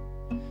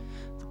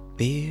 the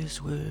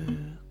beers were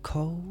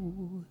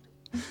cold,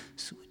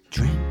 so I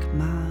drank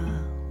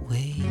my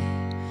way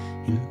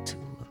into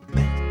a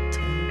better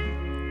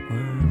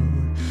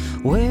world.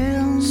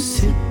 Well,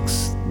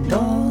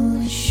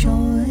 $6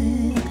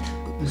 short,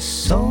 but my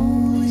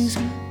soul is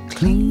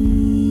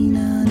clean.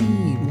 I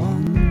need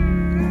one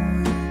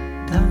more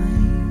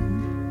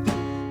dime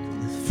for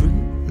the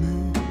fruit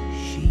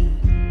machine.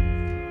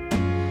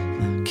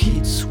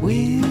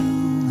 will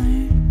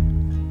learn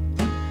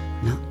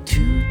not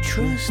to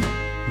trust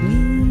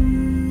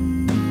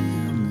me.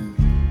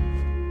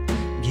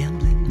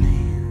 Gambling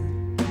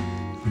man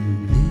from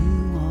New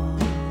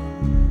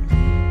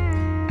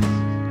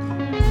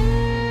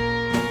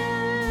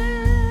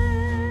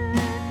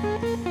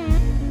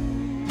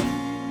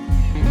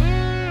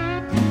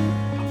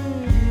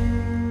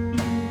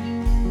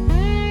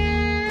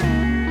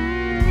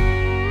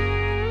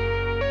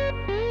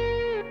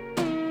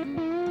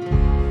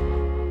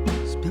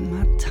Spend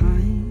my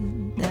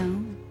time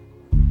down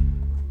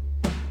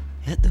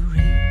at the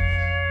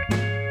range.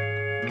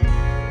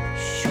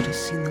 Should have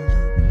seen the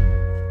look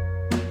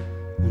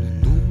on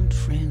an old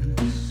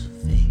friend's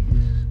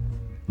face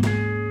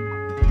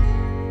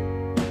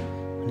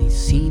when he's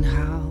seen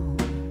how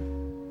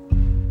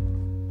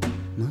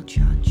much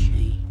I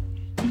changed.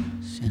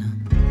 Said I'm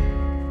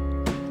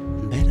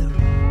better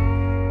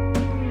off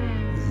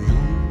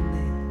along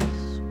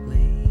this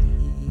way.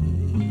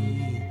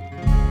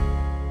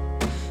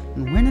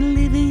 And when a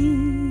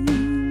living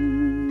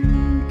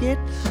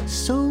gets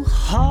so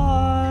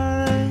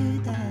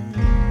hard, I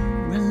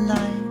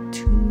rely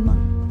too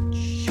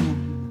much on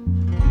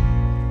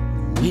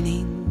the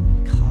winning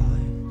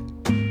card.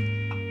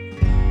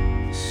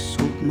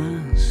 Sold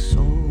my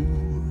soul,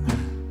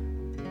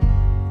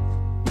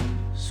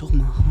 sold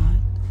my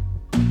heart,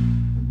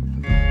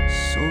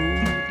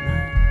 sold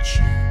my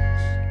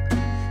chance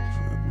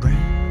for a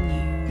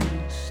brand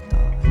new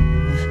start.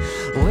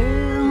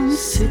 Well, I'm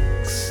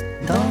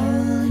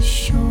 $6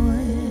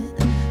 short,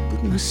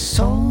 but my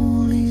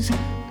soul is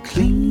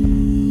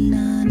clean. I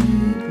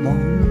need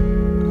one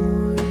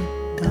more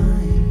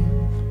dime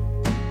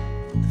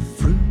for the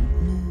fruit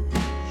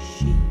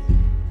machine.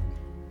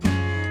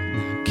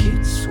 My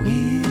kids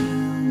will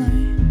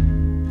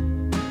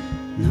learn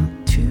not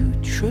to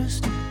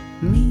trust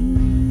me.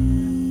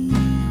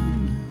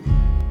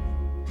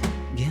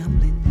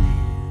 Gambling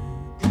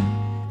man,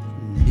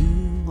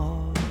 New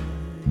Orleans.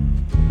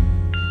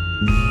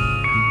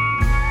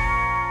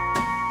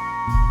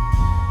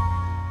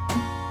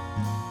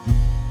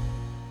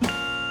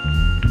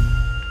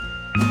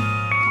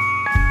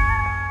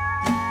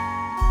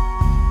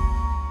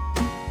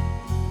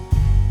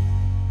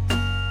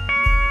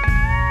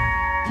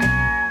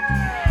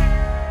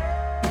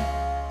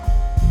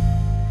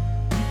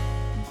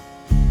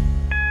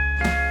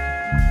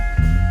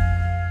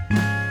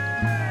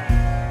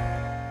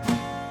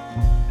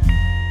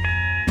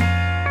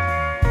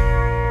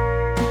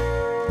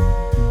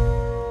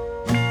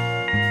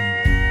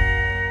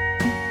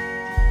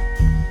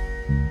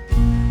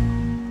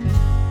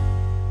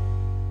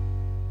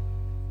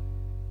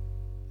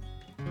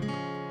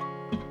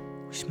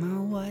 Wish my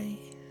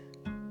wife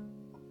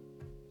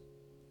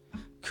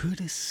could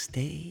have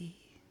stayed.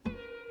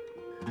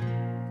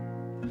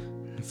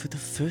 And for the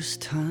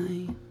first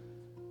time,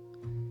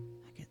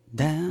 I get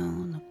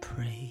down to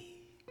pray.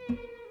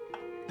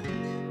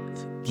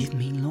 Forgive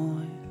me,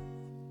 Lord,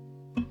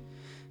 and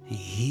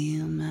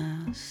hear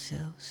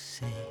myself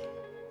say,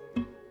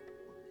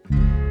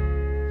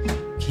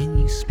 can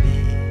you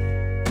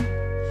spare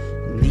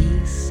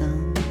me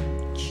some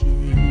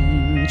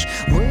change?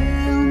 Well,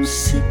 I'm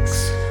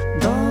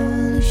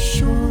 $6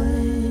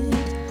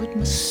 short, but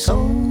my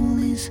soul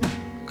is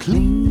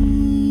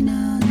clean. I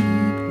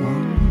need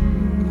one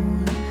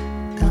more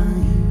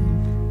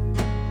dime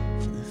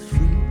for the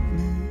fruit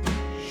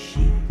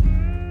machine.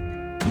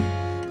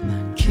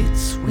 My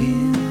kids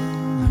will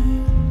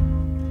learn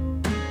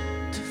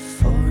to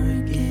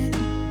forget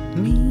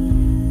me.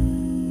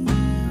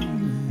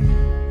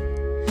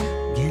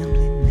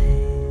 Gambling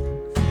man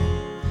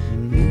from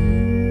New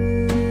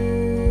Orleans.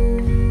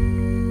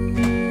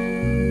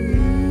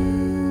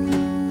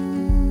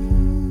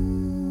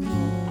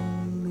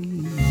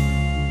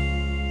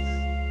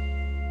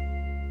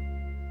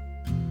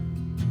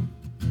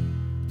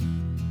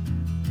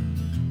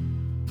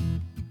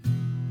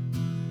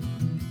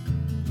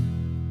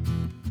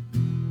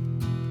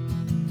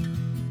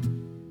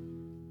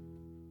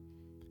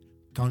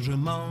 Quand je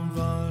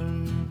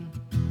m'envole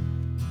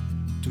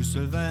tout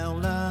seul vers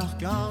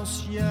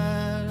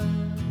l'arc-en-ciel,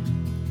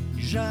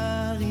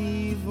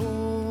 j'arrive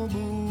au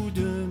bout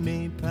de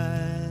mes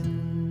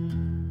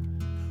peines.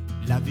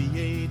 La vie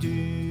est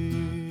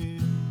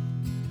dure,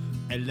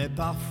 elle est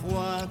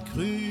parfois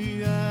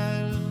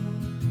cruelle.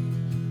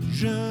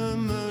 Je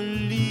me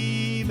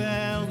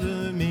libère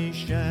de mes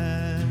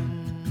chaînes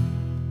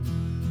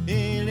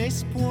et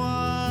l'espoir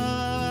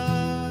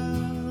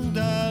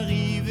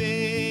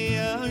d'arriver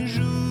un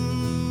jour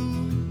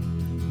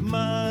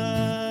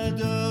m'a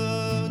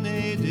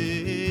donné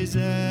des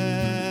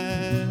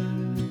ailes.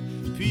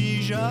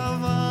 Puis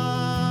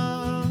j'avance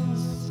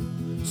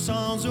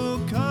sans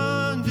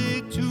aucun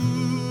détour,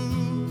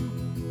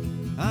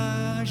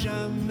 à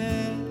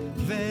jamais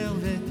vers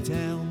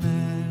l'éternel.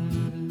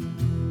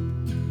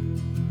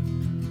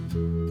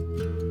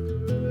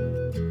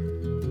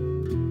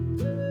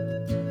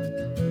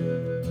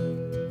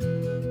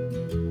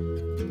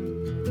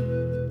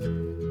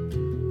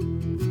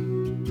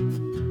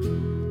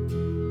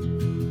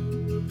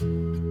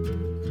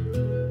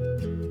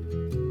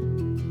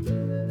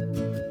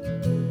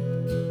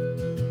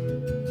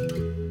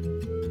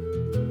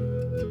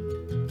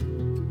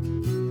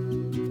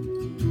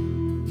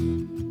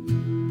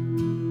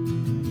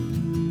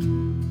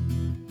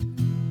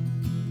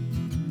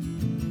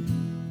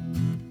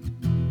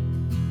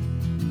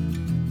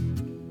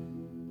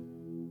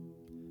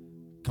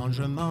 quand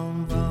je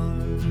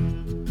m'envole,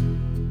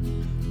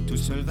 tout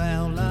seul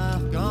vers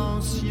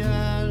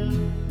l'arc-en-ciel,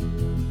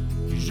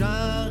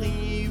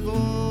 j'arrive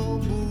au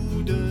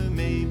bout de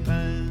mes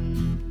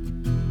peines.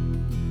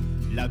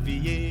 La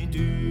vie est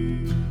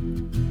dure,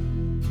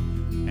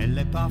 elle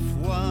est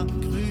parfois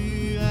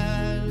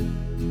cruelle,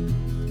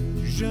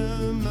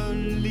 je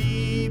me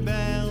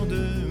libère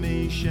de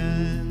mes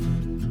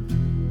chaînes.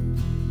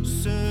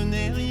 Ce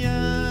n'est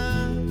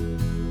rien,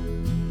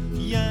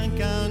 rien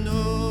qu'un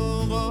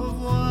au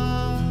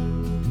revoir.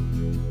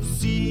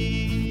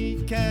 Si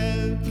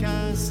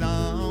quelqu'un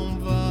s'en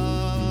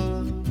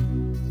va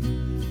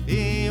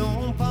et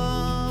on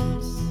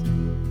pense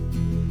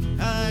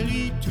à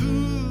lui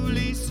tous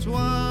les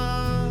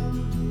soirs,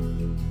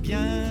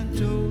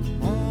 bientôt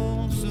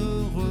on se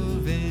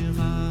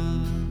reverra.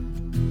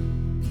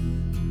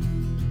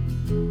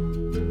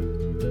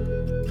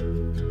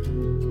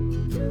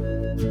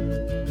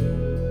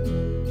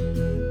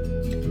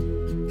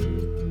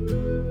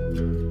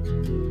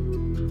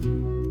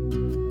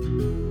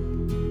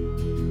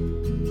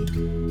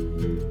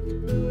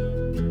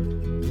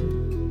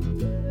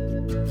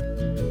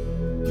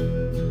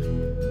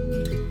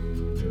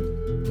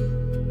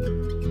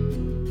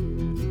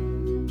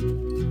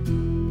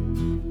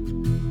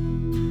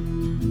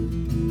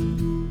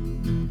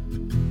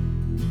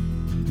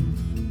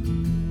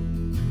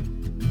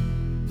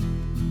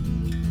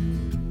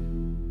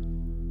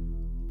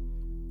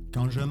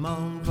 Quand je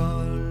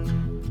m'envole,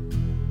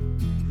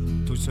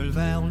 tout seul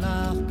vers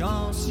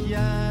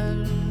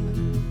l'arc-en-ciel,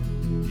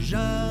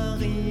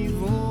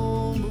 j'arrive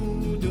au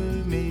bout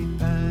de mes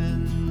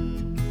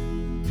peines.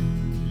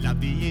 La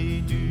vie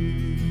est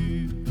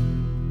dure,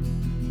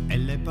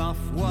 elle est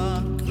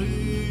parfois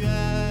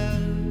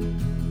cruelle,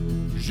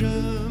 je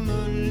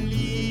me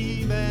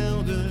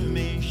libère de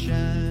mes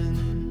chaînes.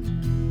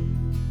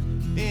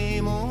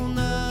 Et mon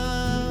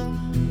âme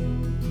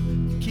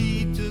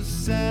quitte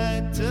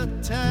cette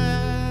terre.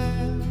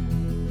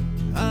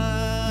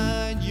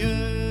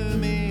 Adieu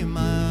mes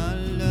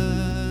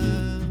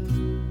malheurs,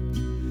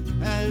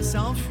 elle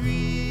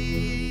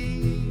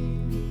s'enfuit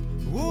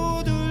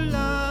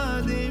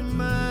au-delà des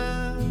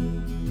mers,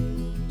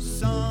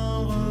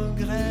 sans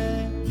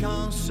regret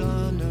quand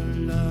sonne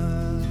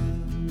l'heure.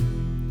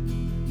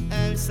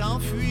 Elle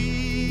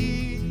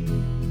s'enfuit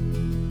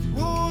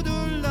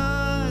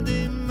au-delà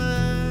des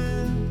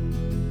mers,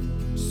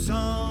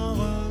 sans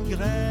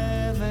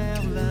regret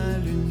vers la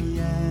lumière.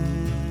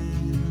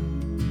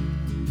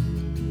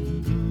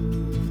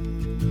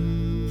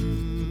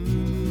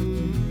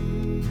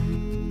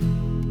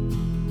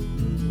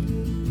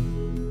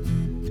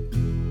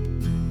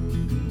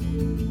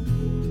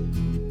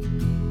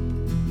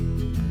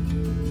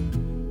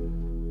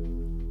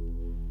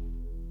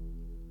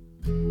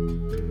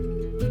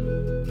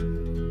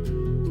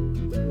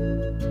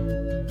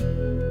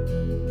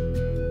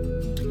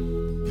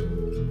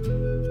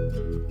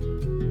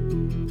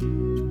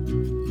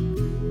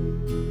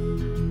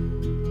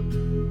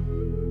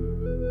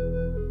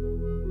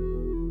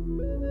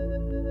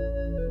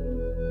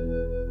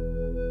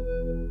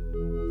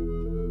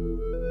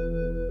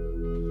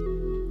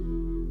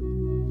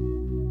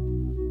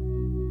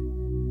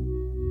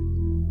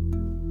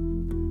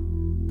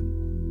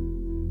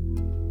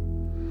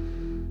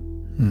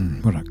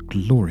 What a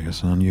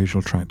glorious and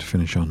unusual track to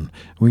finish on.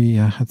 We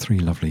had three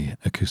lovely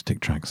acoustic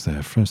tracks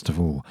there. First of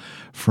all,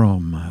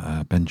 from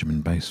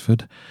Benjamin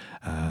Basford,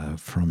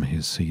 from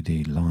his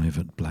CD Live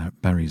at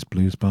Barry's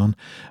Blues Barn,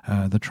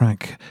 the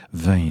track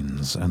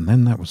Veins. And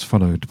then that was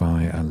followed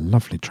by a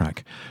lovely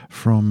track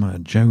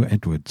from Joe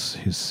Edwards,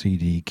 his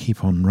CD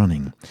Keep On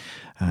Running.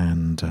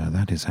 And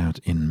that is out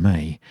in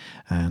May,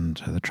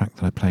 and the track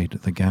that I played,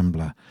 The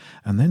Gambler.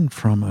 And then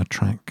from a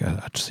track,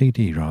 a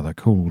CD rather,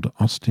 called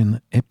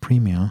Austin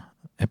Epriman,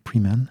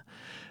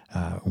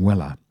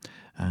 Weller,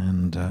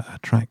 and a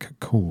track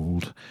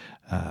called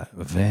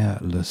Vers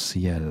le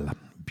Ciel.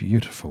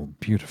 Beautiful,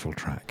 beautiful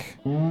track.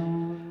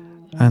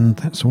 And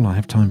that's all I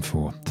have time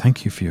for.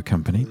 Thank you for your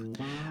company,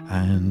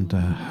 and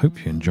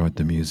hope you enjoyed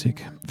the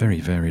music. Very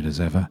varied as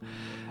ever.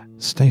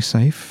 Stay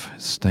safe,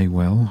 stay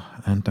well,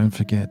 and don't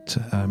forget,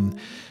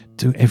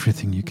 do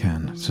everything you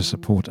can to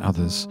support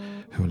others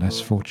who are less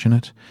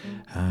fortunate,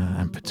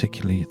 and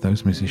particularly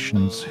those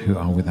musicians who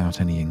are without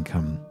any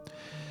income.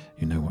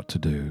 You know what to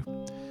do.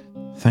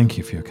 Thank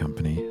you for your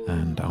company,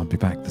 and I'll be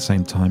back the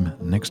same time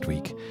next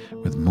week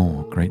with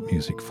more great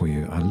music for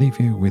you. I'll leave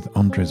you with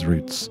Andres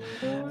Roots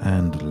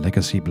and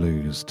Legacy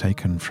Blues,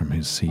 taken from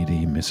his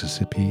CD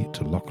Mississippi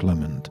to Loch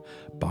Lomond.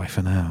 Bye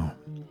for now.